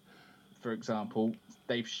 for example,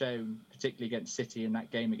 they've shown, particularly against City in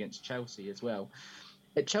that game against Chelsea as well.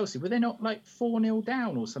 At Chelsea, were they not like 4-0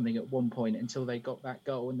 down or something at one point until they got that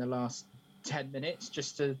goal in the last 10 minutes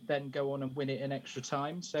just to then go on and win it in extra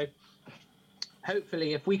time? So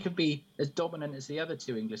hopefully, if we can be as dominant as the other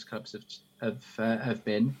 2 English clubs have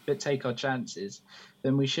been, but take our chances,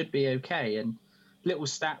 then we should be okay. And little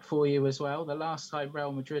stat for you as well: the last time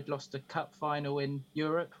Real Madrid lost a cup final in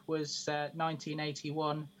Europe was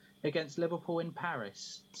 1981 against Liverpool in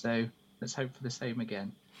Paris. So let's hope for the same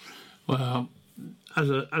again. Well,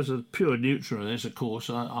 as a pure neutral in this, of course,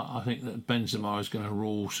 I think that Benzema is going to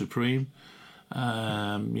rule supreme. You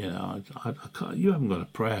haven't got a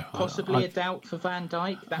prayer. Possibly a doubt for Van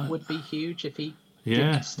Dijk. That would be huge if he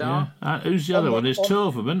didn't start. Yeah. Who's the other one? There's 2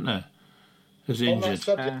 of them, isn't there? Who's injured. On that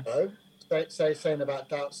subject, though, saying about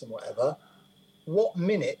doubts and whatever, what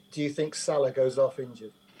minute do you think Salah goes off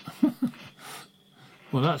injured?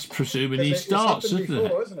 Well, that's presuming he starts, isn't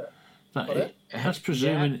before, isn't it? That's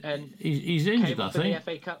presuming he's injured, I think.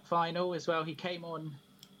 For the FA Cup final as well. He came on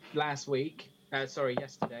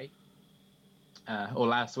yesterday. Or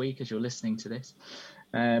last week, as you're listening to this.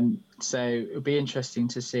 So it'll be interesting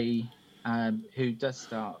to see who does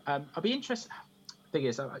start. I'll be interested. Thing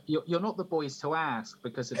is, you're not the boys to ask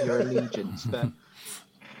because of your allegiance, but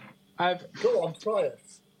go on, try it.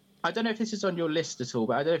 I don't know if this is on your list at all,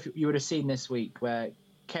 but I don't know if you would have seen this week where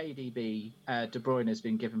KDB, De Bruyne has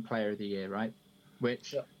been given Player of the Year, right?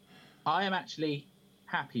 Which I am actually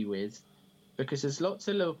happy with, because there's lots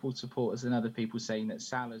of Liverpool supporters and other people saying that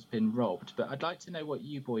Salah's been robbed. But I'd like to know what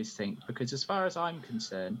you boys think, because as far as I'm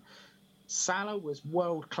concerned, Salah was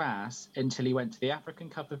world class until he went to the African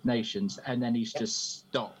Cup of Nations, and then he's just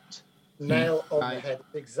stopped. Nail on the head.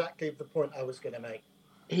 Exactly the point I was going to make.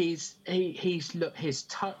 His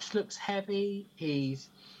touch looks heavy. He's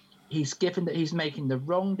given that he's making the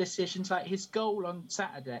wrong decisions. Like his goal on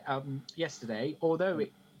yesterday, although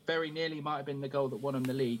it very nearly might have been the goal that won him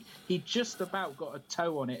the league, he just about got a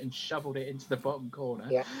toe on it and shoveled it into the bottom corner.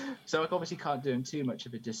 Yeah. So I obviously can't do him too much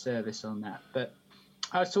of a disservice on that. But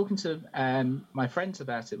I was talking to my friends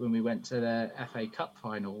about it when we went to the FA Cup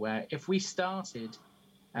final, where if we started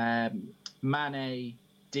Mane,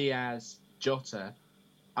 Diaz, Jota,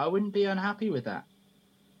 I wouldn't be unhappy with that.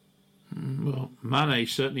 Well, Mane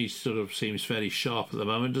certainly sort of seems fairly sharp at the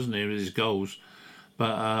moment, doesn't he, with his goals?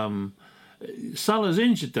 But Salah's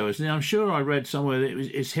injured, though, isn't he? I'm sure I read somewhere that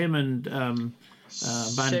it's him and Van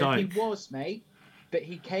Dijk. He was, mate, but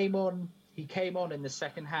he came on in the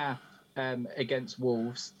second half against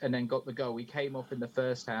Wolves and then got the goal. He came off in the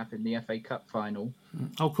first half in the FA Cup final.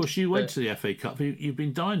 Oh, of course, you went to the FA Cup. You've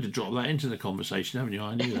been dying to drop that into the conversation, haven't you?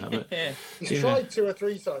 I knew that. But, He's tried 2 or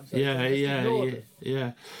 3 times. Yeah. Are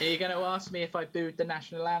you going to ask me if I booed the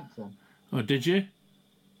national anthem? Oh, did you?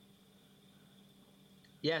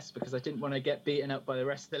 Yes, because I didn't want to get beaten up by the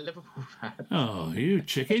rest of the Liverpool fans. Oh, you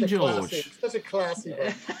chicken, George! Such a classy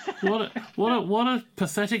one. What a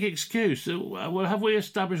pathetic excuse. Well, have we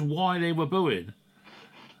established why they were booing?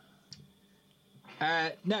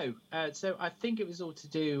 No. So I think it was all to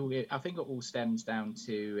do with, I think it all stems down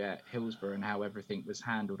to Hillsborough and how everything was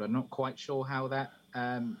handled. I'm not quite sure how that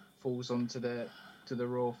falls onto the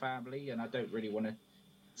royal family, and I don't really want to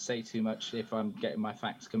say too much if I'm getting my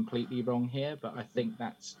facts completely wrong here, but I think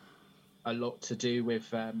that's a lot to do with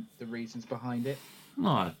the reasons behind it. No,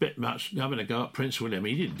 a bit much having a go at Prince William.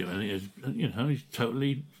 He didn't do anything. He's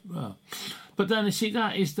totally. But then you see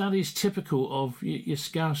that is typical of your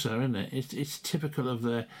Scouser, isn't it? It's typical of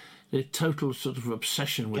their total sort of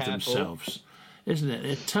obsession with themselves, isn't it?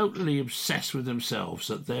 They're totally obsessed with themselves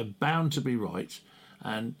that they're bound to be right,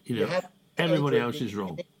 and everybody else is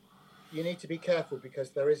wrong. You need to be careful because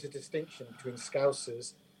there is a distinction between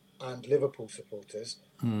Scousers and Liverpool supporters.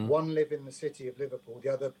 One live in the city of Liverpool, the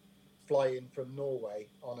other fly in from Norway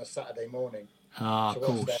on a Saturday morning to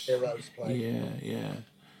watch their heroes play. Yeah.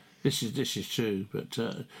 This is true, but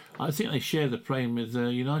I think they share the plane with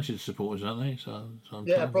United supporters, aren't they? So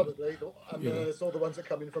probably. And there's all the ones that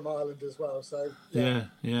come in from Ireland as well. So yeah.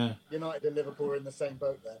 United and Liverpool are in the same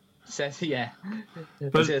boat there. Says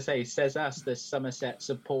us, the Somerset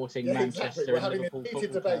supporting Manchester. Exactly. We're having Liverpool a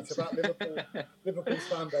heated debate about Liverpool's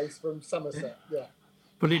fan base from Somerset. Yeah,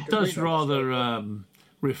 but it does rather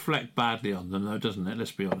reflect badly on them, though, doesn't it?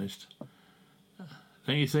 Let's be honest.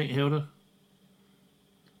 Don't you think, Hilda?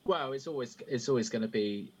 Well, it's always going to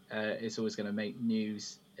be it's always going to make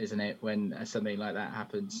news, isn't it, when something like that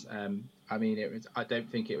happens? I mean, I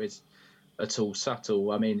don't think it was at all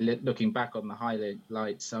subtle. I mean, looking back on the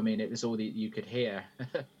highlights, I mean, it was all that you could hear.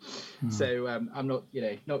 So I'm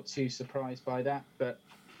not too surprised by that. But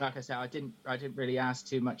like I said, I didn't really ask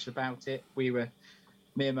too much about it.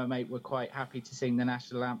 Me and my mate were quite happy to sing the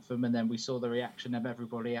national anthem, and then we saw the reaction of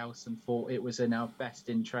everybody else and thought it was in our best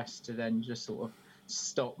interest to then just sort of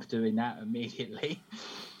stop doing that immediately.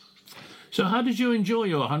 So how did you enjoy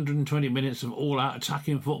your 120 minutes of all-out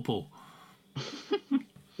attacking football?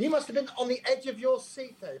 You must have been on the edge of your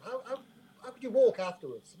seat, Dave. How could you walk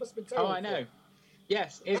afterwards? It must have been terrible. Oh, I know.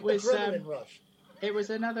 Yes, it was. Adrenaline rush. It was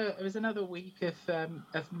another week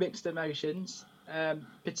of mixed emotions,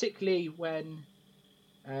 particularly when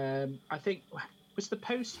I think was the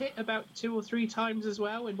post hit about 2 or 3 times as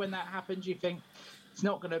well, and when that happens, you think it's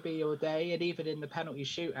not going to be your day. And even in the penalty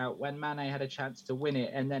shootout, when Mane had a chance to win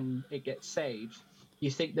it and then it gets saved, you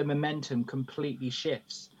think the momentum completely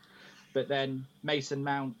shifts. But then Mason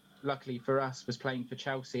Mount, luckily for us, was playing for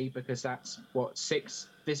Chelsea because that's 6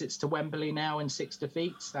 visits to Wembley now and 6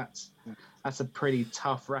 defeats. That's a pretty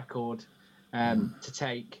tough record to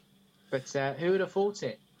take. But who would have thought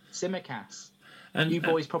it? Tsimikas. And you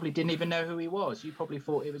boys probably didn't even know who he was. You probably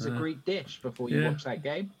thought it was a Greek dish before you watched that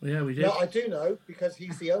game. Yeah, we did. No, I do know because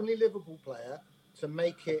he's the only Liverpool player to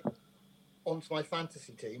make it onto my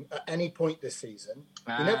fantasy team at any point this season.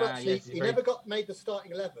 He never got made the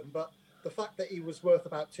starting 11, but the fact that he was worth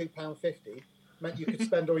about £2.50 meant you could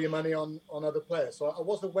spend all your money on other players. So I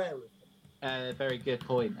was aware of him. Very good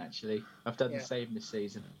point, actually. I've done the same this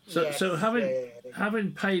season. So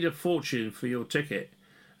having paid a fortune for your ticket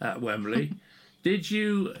at Wembley, did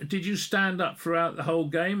you stand up throughout the whole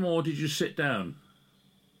game or did you sit down?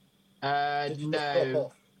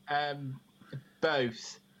 No,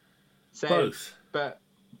 both. So, both. But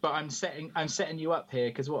I'm setting you up here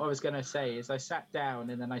because what I was going to say is I sat down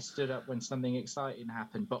and then I stood up when something exciting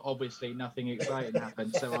happened, but obviously nothing exciting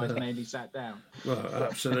happened, so I mainly sat down. Well,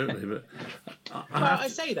 absolutely, but I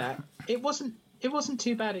say that it wasn't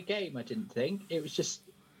too bad a game. I didn't think it was just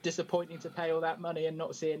disappointing to pay all that money and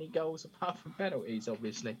not see any goals apart from penalties,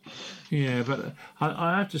 obviously. Yeah, but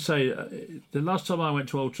I have to say the last time I went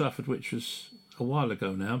to Old Trafford, which was a while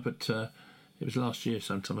ago now, but it was last year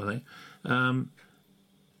sometime I think.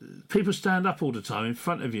 People stand up all the time in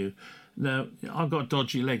front of you. Now, I've got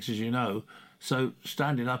dodgy legs, as you know, so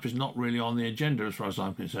standing up is not really on the agenda as far as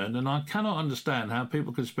I'm concerned, and I cannot understand how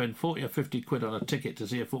people can spend 40 or 50 quid on a ticket to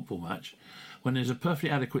see a football match when there's a perfectly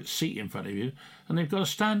adequate seat in front of you and they've got to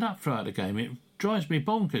stand up throughout the game. It drives me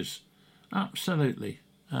bonkers. Absolutely.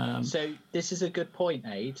 So this is a good point,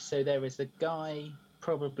 Aid. So there was a guy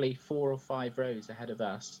probably 4 or 5 rows ahead of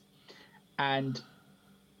us, and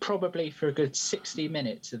probably for a good 60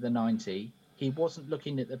 minutes of the 90, he wasn't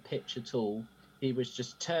looking at the pitch at all. He was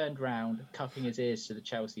just turned round, cupping his ears to the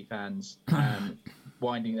Chelsea fans,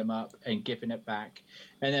 winding them up and giving it back.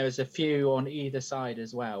 And there was a few on either side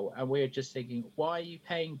as well. And we were just thinking, why are you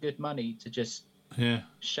paying good money to just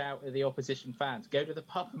shout at the opposition fans? Go to the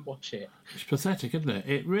pub and watch it. It's pathetic, isn't it?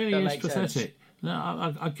 It really is pathetic. Sense.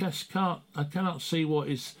 No, I guess I cannot see what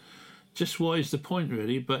is the point,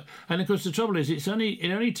 really. But and of course the trouble is it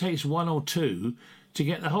only takes one or two to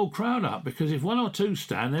get the whole crowd up, because if one or two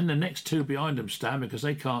stand, then the next two behind them stand because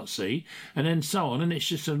they can't see, and then so on, and it's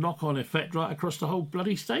just a knock-on effect right across the whole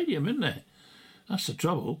bloody stadium, isn't it? That's the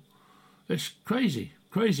trouble. It's crazy.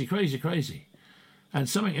 And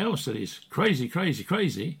something else that is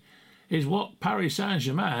crazy is what Paris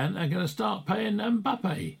Saint-Germain are going to start paying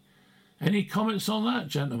Mbappe. Any comments on that,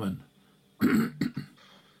 gentlemen?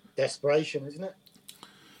 Desperation, isn't it?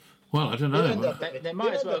 Well, I don't know. They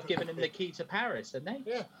might as well have given him the key to Paris, hadn't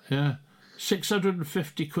they? Yeah.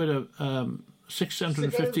 650 quid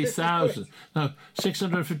 650,000. No,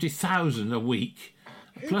 650,000 a week.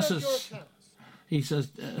 Plus he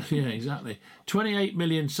says, yeah, exactly. 28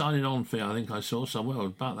 million signing on fee, I think I saw somewhere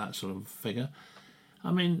about that sort of figure.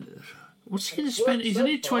 I mean, what's he going to spend? He's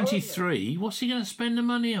only 23. What's he going to spend the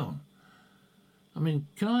money on? I mean,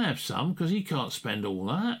 can I have some? Because he can't spend all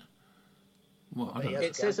that. Well, I don't know.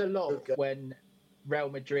 It says a lot when Real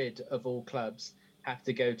Madrid, of all clubs, have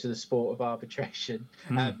to go to the sport of arbitration,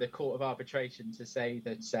 the court of arbitration, to say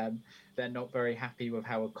that they're not very happy with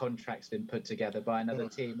how a contract's been put together by another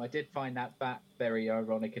team. I did find that very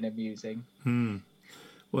ironic and amusing.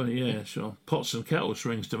 Well, yeah, sure. Pots and kettles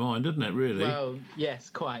rings to mind, doesn't it, really? Well, yes,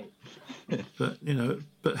 quite. But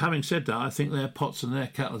having said that, I think their pots and their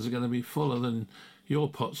kettles are going to be fuller than your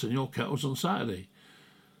pots and your kettles on Saturday.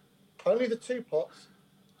 Only the two pots.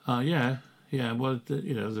 Yeah. Well,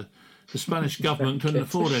 the Spanish government couldn't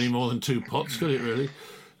afford any more than two pots, could it? Really,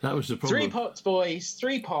 that was the problem. 3 pots, boys.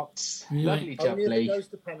 3 pots. Yeah. Lovely, only jubbly. if it goes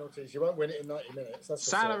to penalties. You won't win it in 90 minutes. That's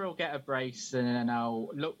Salah will get a brace, and then I'll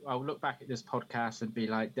look back at this podcast and be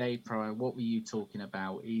like, Dave Pryor, what were you talking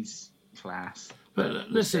about? He's class. But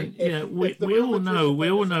listen, we all know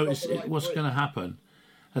what's going to happen.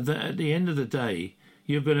 At the end of the day,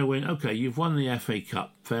 you're going to win. Okay, you've won the FA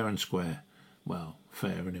Cup fair and square. Well,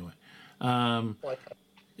 fair anyway. By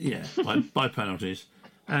penalties.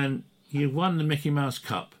 And you've won the Mickey Mouse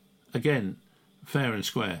Cup, again, fair and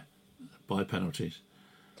square, by penalties.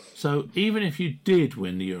 So even if you did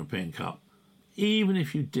win the European Cup, it's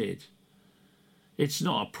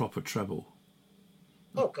not a proper treble.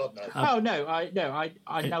 Oh God, no! I know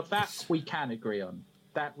that we can agree on.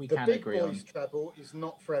 That we can agree on. The big boys treble is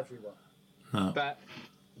not for everyone. No. But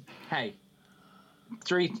hey,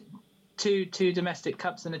 two domestic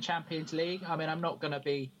cups in the Champions League. I mean, I'm not going to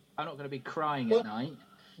be crying at night.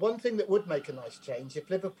 One thing that would make a nice change, if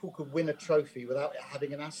Liverpool could win a trophy without it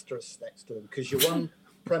having an asterisk next to them, because your one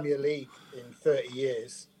Premier League in 30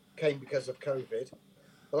 years came because of COVID.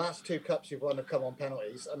 The last 2 cups you've won have come on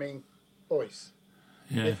penalties. I mean, boys,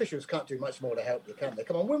 the officials can't do much more to help you, can they?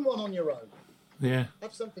 Come on, win one on your own. Yeah.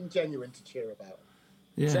 Have something genuine to cheer about.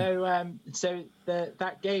 Yeah. So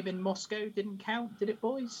that game in Moscow didn't count, did it,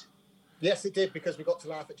 boys? Yes, it did, because we got to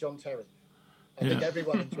laugh at John Terry. I think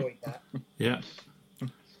everyone enjoyed that. Yeah.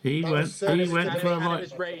 He went for a right. It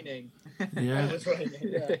was raining. Yeah. It was raining.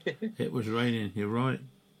 Yeah. It was raining. You're right.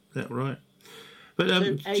 That's right. But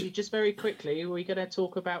hey, just very quickly, we're going to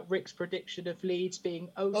talk about Rick's prediction of Leeds being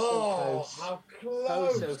close. How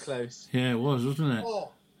close! So close. Yeah, it was, wasn't it?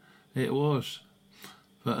 Oh. It was.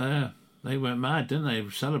 But they went mad, didn't they?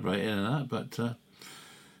 Celebrating and that, but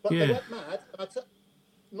they went mad. And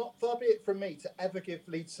not far be it from me to ever give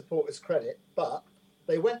Leeds supporters credit, but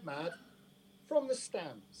they went mad from the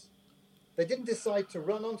stands. They didn't decide to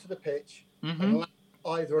run onto the pitch and allow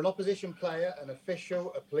either an opposition player, an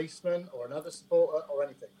official, a policeman, or another supporter, or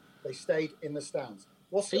anything. They stayed in the stands.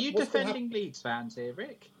 Are you defending Leeds fans here,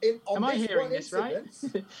 Rick? Am I hearing this right?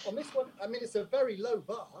 On this one, I mean, it's a very low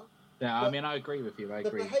bar. Yeah, I mean, I agree with you.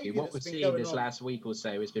 What we're seeing this last week or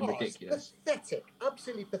so has been ridiculous. It's pathetic.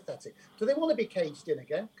 Absolutely pathetic. Do they want to be caged in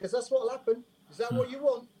again? Because that's what will happen. Is that what you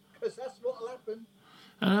want? Because that's what will happen.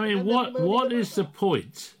 And I mean, what is the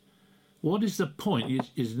point? What is the point?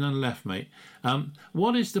 Is none left, mate.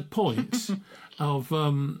 What is the point of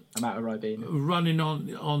I'm out of Ribena. Running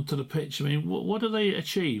onto the pitch? I mean, what do they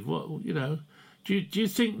achieve? What do you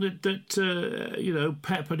think that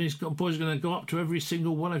Pep and his boys are going to go up to every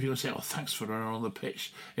single one of you and say, "Oh, thanks for running on the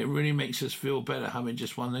pitch. It really makes us feel better having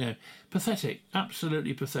just won the game." Pathetic,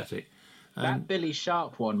 absolutely pathetic. That Billy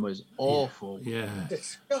Sharp one was awful. Yeah.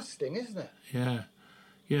 Disgusting, isn't it? Yeah.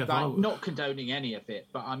 Yeah, like, not condoning any of it,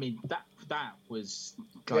 but I mean that was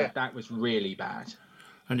that was really bad.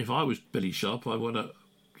 And if I was Billy Sharp, I would have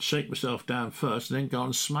shake myself down first and then go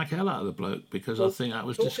and smack hell out of the bloke, because I think that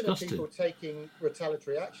was disgusting. Talking of people taking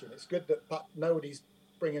retaliatory action, it's good that nobody's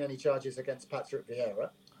bringing any charges against Patrick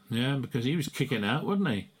Vieira. Yeah, because he was kicking out, wasn't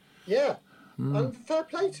he? Yeah, and fair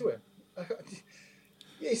play to him.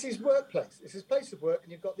 It's his workplace. It's his place of work,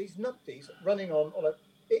 and you've got these numpties running on a...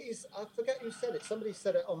 It is... I forget who said it. Somebody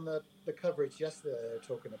said it on the coverage yesterday,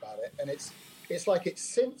 talking about it, and it's like it's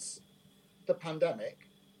since the pandemic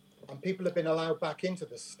and people have been allowed back into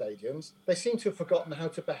the stadiums, they seem to have forgotten how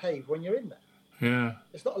to behave when you're in there. Yeah.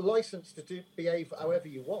 It's not a license to behave however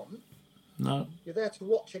you want. No. You're there to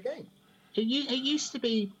watch a game. It used to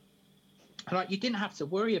be like you didn't have to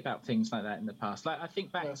worry about things like that in the past. Like I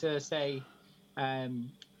think back to, say,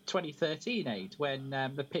 2013 Aid, when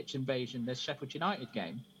the pitch invasion, the Sheffield United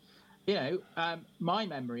game. You know, my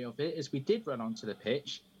memory of it is we did run onto the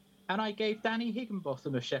pitch, and I gave Danny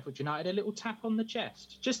Higginbotham of Sheffield United a little tap on the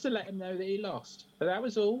chest just to let him know that he lost. But that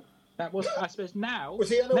was all. That was, I suppose, now. Was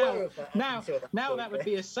he unaware of that? Now that would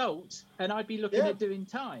be assault, and I'd be looking at doing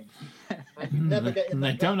time. Never get in and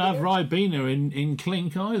they don't have Ribena in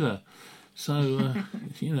Clink either. So,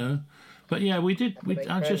 you know. But yeah, we did.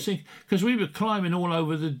 I just think, because we were climbing all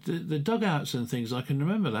over the dugouts and things. I can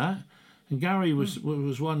remember that. And Gary was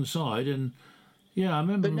one side, and yeah, I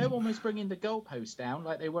remember. But no one was bringing the goalpost down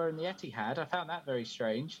like they were in the Etihad. I found that very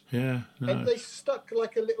strange. Yeah, no. And they stuck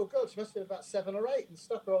like a little girl. She must have been about 7 or 8, and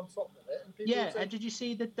stuck her on top of it. And people and did you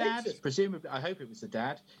see the dad? Pictures. Presumably, I hope it was the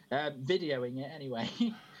dad videoing it anyway.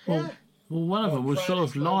 Yeah. Well, one of them was sort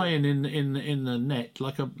of lying in the net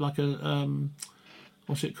like a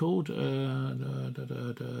what's it called?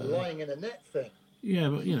 Lying in a net thing. Yeah,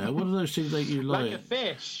 but you know, what are those things that you lie? Like a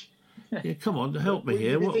fish. Yeah, come on, help me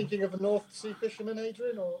here. Were you thinking of a North Sea fisherman,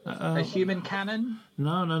 Adrian, or a human cannon?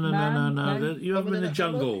 No. You have them in the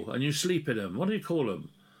jungle and you sleep in them. What do you call them?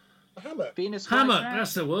 A hammock. Venus hammock. flytrap?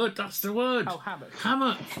 That's the word. That's the word. Oh, hammock.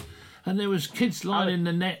 Hammock. And there was kids lying in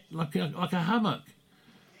the net like a hammock.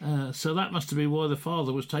 So that must have been why the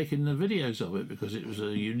father was taking the videos of it, because it was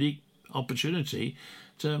a unique opportunity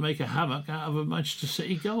to make a hammock out of a Manchester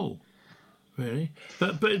City goal. Really,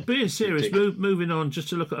 but being serious, moving on, just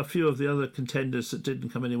to look at a few of the other contenders that didn't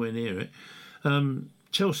come anywhere near it.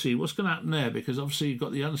 Chelsea, what's going to happen there? Because obviously you've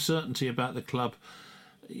got the uncertainty about the club.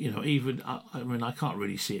 You know, even I mean, I can't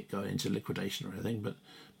really see it going into liquidation or anything. But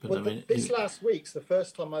well, I mean, this last week's the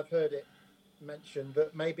first time I've heard it mentioned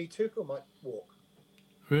that maybe Tuchel might walk.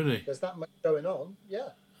 Really, there's that much going on. Yeah.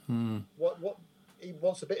 What he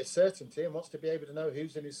wants a bit of certainty and wants to be able to know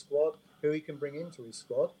who's in his squad, who he can bring into his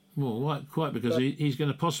squad. Well, quite because he's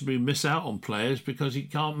going to possibly miss out on players because he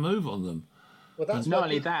can't move on them. Well, that's not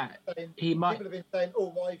only that. People have been saying,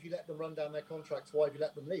 "Oh, why have you let them run down their contracts? Why have you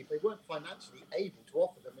let them leave?" They weren't financially able to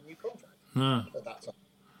offer them a new contract at that time.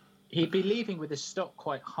 He'd be leaving with his stock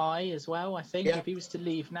quite high as well. I think if he was to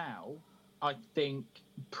leave now, I think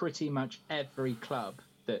pretty much every club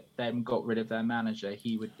that then got rid of their manager,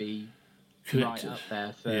 he would be right up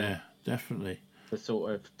there for. Yeah, definitely. For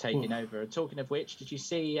sort of taking over. And talking of which, did you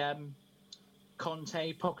see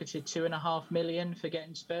Conte pocketed $2.5 million for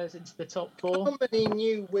getting Spurs into the top 4? How many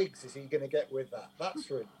new wigs is he going to get with that?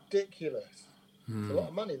 That's ridiculous. It's a lot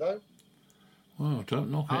of money, though. Well,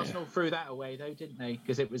 don't knock it. Arsenal threw that away, though, didn't they?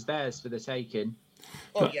 Because it was theirs for the taking.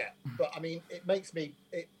 But I mean, it makes me...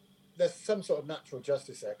 There's some sort of natural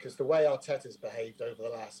justice there, because the way Arteta's behaved over the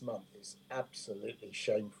last month is absolutely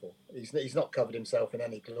shameful. He's not covered himself in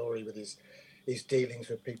any glory with his dealings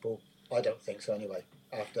with people. I don't think so anyway.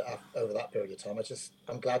 After over that period of time,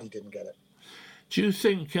 I'm glad he didn't get it. Do you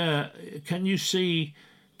think? Can you see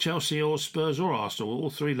Chelsea or Spurs or Arsenal, all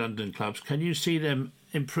three London clubs? Can you see them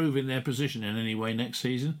improving their position in any way next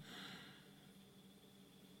season?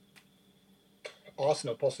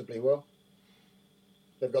 Arsenal possibly will.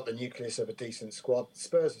 They've got the nucleus of a decent squad.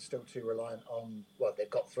 Spurs are still too reliant on. Well, they've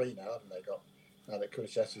got 3 now, haven't they? Now that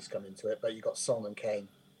Kulusevski's come into it, but you've got Son and Kane.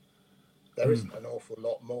 There isn't an awful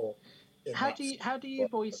lot more. How do you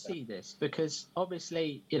boys see this? Because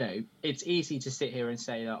obviously, you know, it's easy to sit here and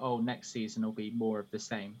say that, next season will be more of the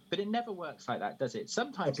same. But it never works like that, does it?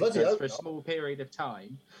 Sometimes it does for a small period of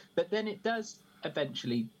time, but then it does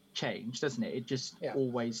eventually change, doesn't it? It just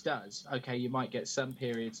always does. Okay, you might get some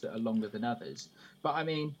periods that are longer than others. But I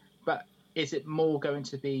mean, is it more going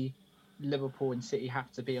to be Liverpool and City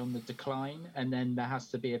have to be on the decline, and then there has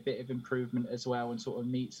to be a bit of improvement as well and sort of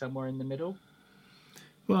meet somewhere in the middle?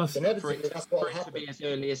 Well, inevitably, that's what will happen. To be as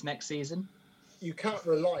early as next season. You can't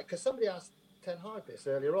rely, because somebody asked Ten Hag this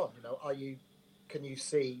earlier on. You know, can you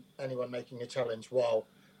see anyone making a challenge while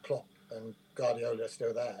Klopp and Guardiola are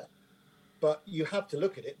still there. But you have to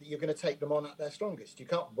look at it that you're going to take them on at their strongest. You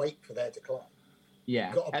can't wait for their decline.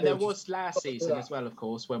 Yeah, and there was last season as well, of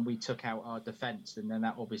course, when we took out our defence, and then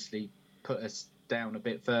that obviously put us down a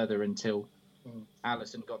bit further until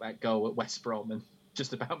Alisson got that goal at West Brom and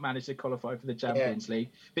just about managed to qualify for the Champions League.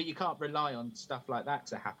 But you can't rely on stuff like that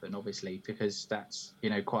to happen, obviously, because that's, you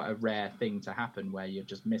know, quite a rare thing to happen where you're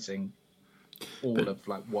just missing all of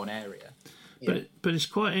like one area. But it's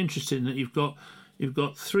quite interesting that you've got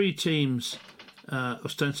three teams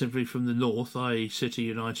ostensibly from the north, i.e. City,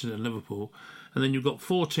 United and Liverpool, and then you've got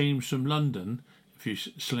four teams from London, if you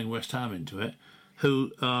sling West Ham into it, who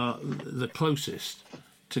are the closest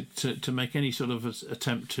to make any sort of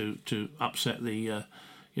attempt to upset the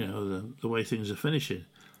way things are finishing.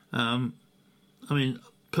 I mean,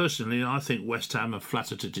 personally, I think West Ham are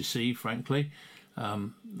flatter to deceive, frankly. I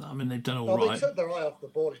mean, they've done all right. They took their eye off the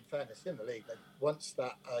ball, in fairness, in the league. Once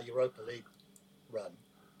that Europa League run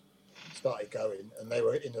started going, and they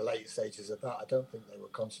were in the late stages of that, I don't think they were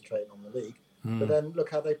concentrating on the league. But then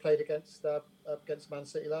look how they played against Man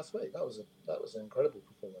City last week. That was an incredible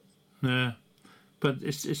performance. Yeah, but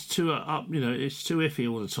it's too it's too iffy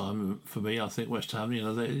all the time for me. I think West Ham,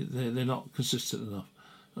 they're not consistent enough.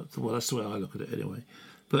 Well, that's the way I look at it anyway.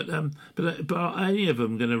 But are any of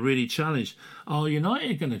them going to really challenge? Are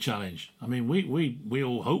United going to challenge? I mean, we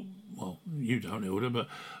all hope. Well, you don't, Hilda, but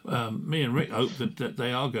me and Rick hope that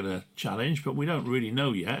they are going to challenge, but we don't really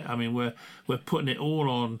know yet. I mean, we're putting it all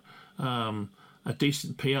on a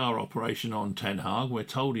decent PR operation on Ten Hag. We're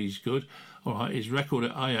told he's good. All right, his record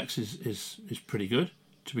at Ajax is pretty good,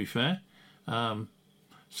 to be fair.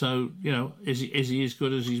 So is he as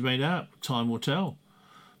good as he's made out? Time will tell.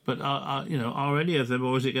 But are any of them,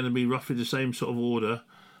 or is it going to be roughly the same sort of order?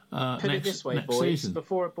 Put it this way, boys, season?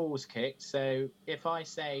 Before a ball's kicked, so if I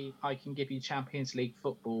say I can give you Champions League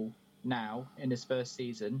football now in this first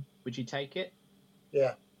season, would you take it?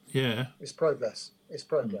 Yeah. Yeah. It's progress.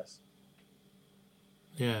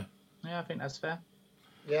 Yeah, I think that's fair.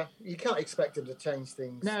 Yeah, you can't expect him to change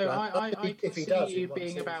things. No, I can see you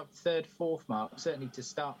being about third, fourth mark, certainly to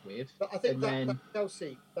start with. But I think that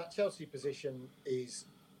Chelsea position is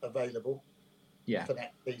available for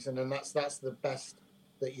next season, and that's the best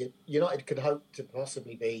that United could hope to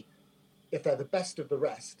possibly be. If they're the best of the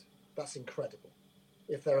rest, that's incredible.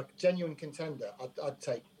 If they're a genuine contender, I'd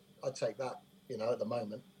take that. At the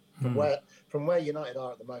moment, from where United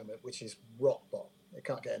are at the moment, which is rock bottom, it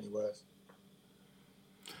can't get any worse.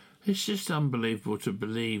 It's just unbelievable to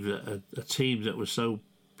believe that a team that was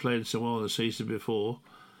playing so well the season before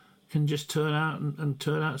can just turn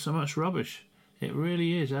out so much rubbish. It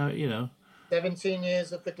really is, 17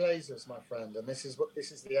 years of the Glazers, my friend, and this is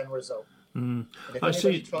the end result. And if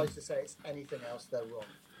anybody tries to say it's anything else, they're wrong.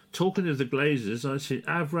 Talking of the Glazers, I see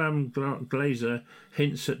Avram Glazer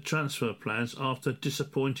hints at transfer plans after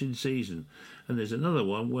disappointing season, and there's another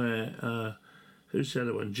one where who's the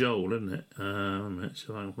other one? Joel, isn't it? Let's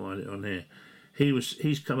see if I can find it on here.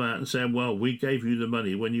 He's come out and saying, "Well, we gave you the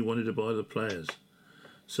money when you wanted to buy the players."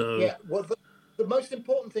 So yeah, well, the most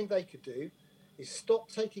important thing they could do is stop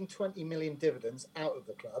taking 20 million dividends out of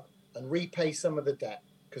the club and repay some of the debt,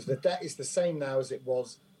 because the debt is the same now as it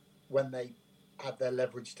was when they had their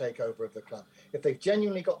leverage takeover of the club. If they've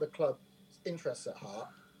genuinely got the club's interests at heart,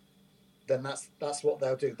 then that's what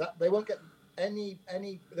they'll do. That they won't get they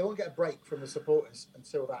won't get a break from the supporters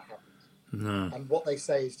until that happens. No. And what they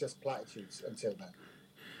say is just platitudes until then.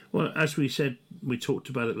 Well, as we said, we talked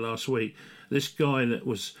about it last week. This guy that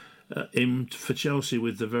was in for Chelsea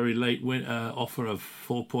with the very late offer of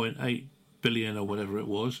 4.8 billion or whatever it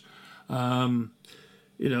was. I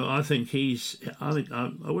think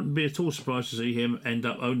I wouldn't be at all surprised to see him end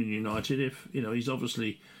up owning United if he's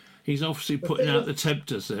obviously putting out the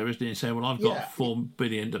tempters there, isn't he? And saying, "Well, I've got 4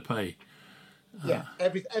 billion to pay." Yeah,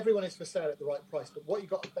 everyone is for sale at the right price. But what you've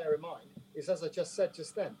got to bear in mind is, as I just said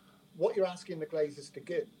just then, what you're asking the Glazers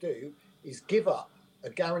to do is give up a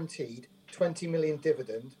guaranteed 20 million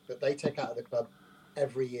dividend that they take out of the club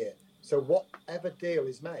every year. So whatever deal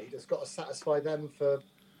is made has got to satisfy them for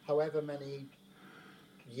however many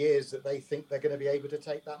years that they think they're going to be able to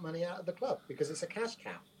take that money out of the club, because it's a cash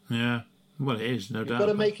cow. Yeah, well, it is, no doubt. You've got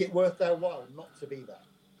to make it worth their while not to be there.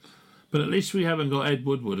 But at least we haven't got Ed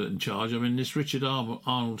Woodward in charge. I mean, this Richard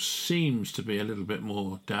Arnold seems to be a little bit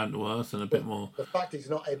more down to earth and a bit more... The fact he's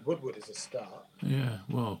not Ed Woodward is a start. Yeah,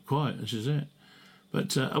 well, quite, this is it.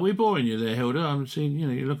 But are we boring you there, Hilda? I'm seeing,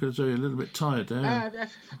 you look as though you're a little bit tired there.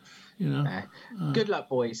 Good luck,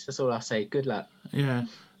 boys. That's all I'll say. Good luck. Yeah.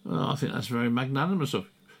 Well, I think that's very magnanimous of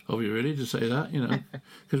you, really, to say that,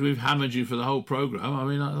 because we've hammered you for the whole programme. I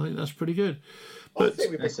mean, I think that's pretty good. I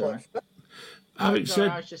think we've been quite fair. Having said,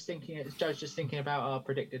 I was just thinking about our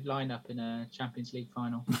predicted lineup in a Champions League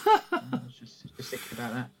final. I was just thinking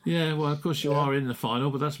about that. Yeah, well, of course you are in the final,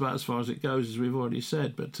 but that's about as far as it goes, as we've already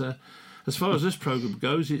said. But as far as this programme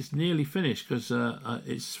goes, it's nearly finished because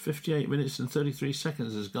it's 58 minutes and 33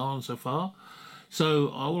 seconds has gone so far. So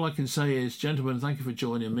all I can say is, gentlemen, thank you for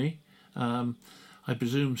joining me. I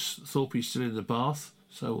presume Thorpe's still in the bath,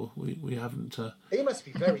 so we haven't... He must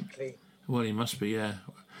be very clean. Well, he must be, yeah.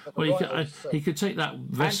 Well, he could take that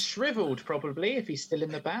vest... And shrivelled, probably, if he's still in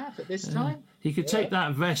the bath at this time. He could take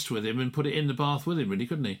that vest with him and put it in the bath with him, really,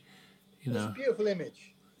 couldn't he? It's a beautiful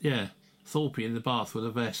image. Yeah, Thorpe in the bath with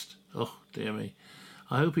a vest. Oh, dear me.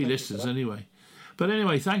 I hope he listens anyway. But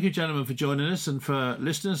anyway, thank you, gentlemen, for joining us, and for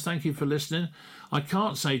listeners, thank you for listening. I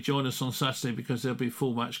can't say join us on Saturday because there'll be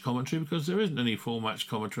full match commentary, because there isn't any full match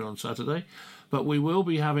commentary on Saturday. But we will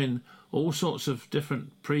be having all sorts of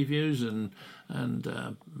different previews and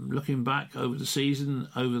looking back over the season,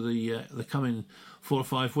 over the coming 4 or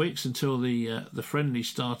 5 weeks until the friendlies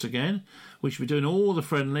start again, which we're doing all the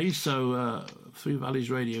friendlies. So Three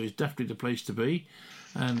Valleys Radio is definitely the place to be.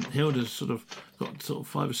 And Hilda's got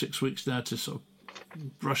 5 or 6 weeks now to sort of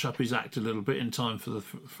brush up his act a little bit in time for the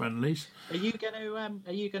friendlies. Are you going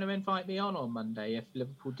to invite me on Monday if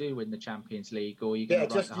Liverpool do win the Champions League, or are you going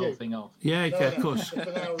to write the whole thing off? Yeah, no, of course. It's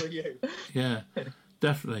an hour review. Yeah,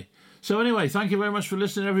 definitely. So anyway, thank you very much for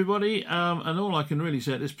listening, everybody. And all I can really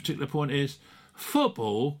say at this particular point is,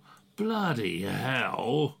 football, bloody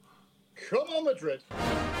hell. Come on, Madrid.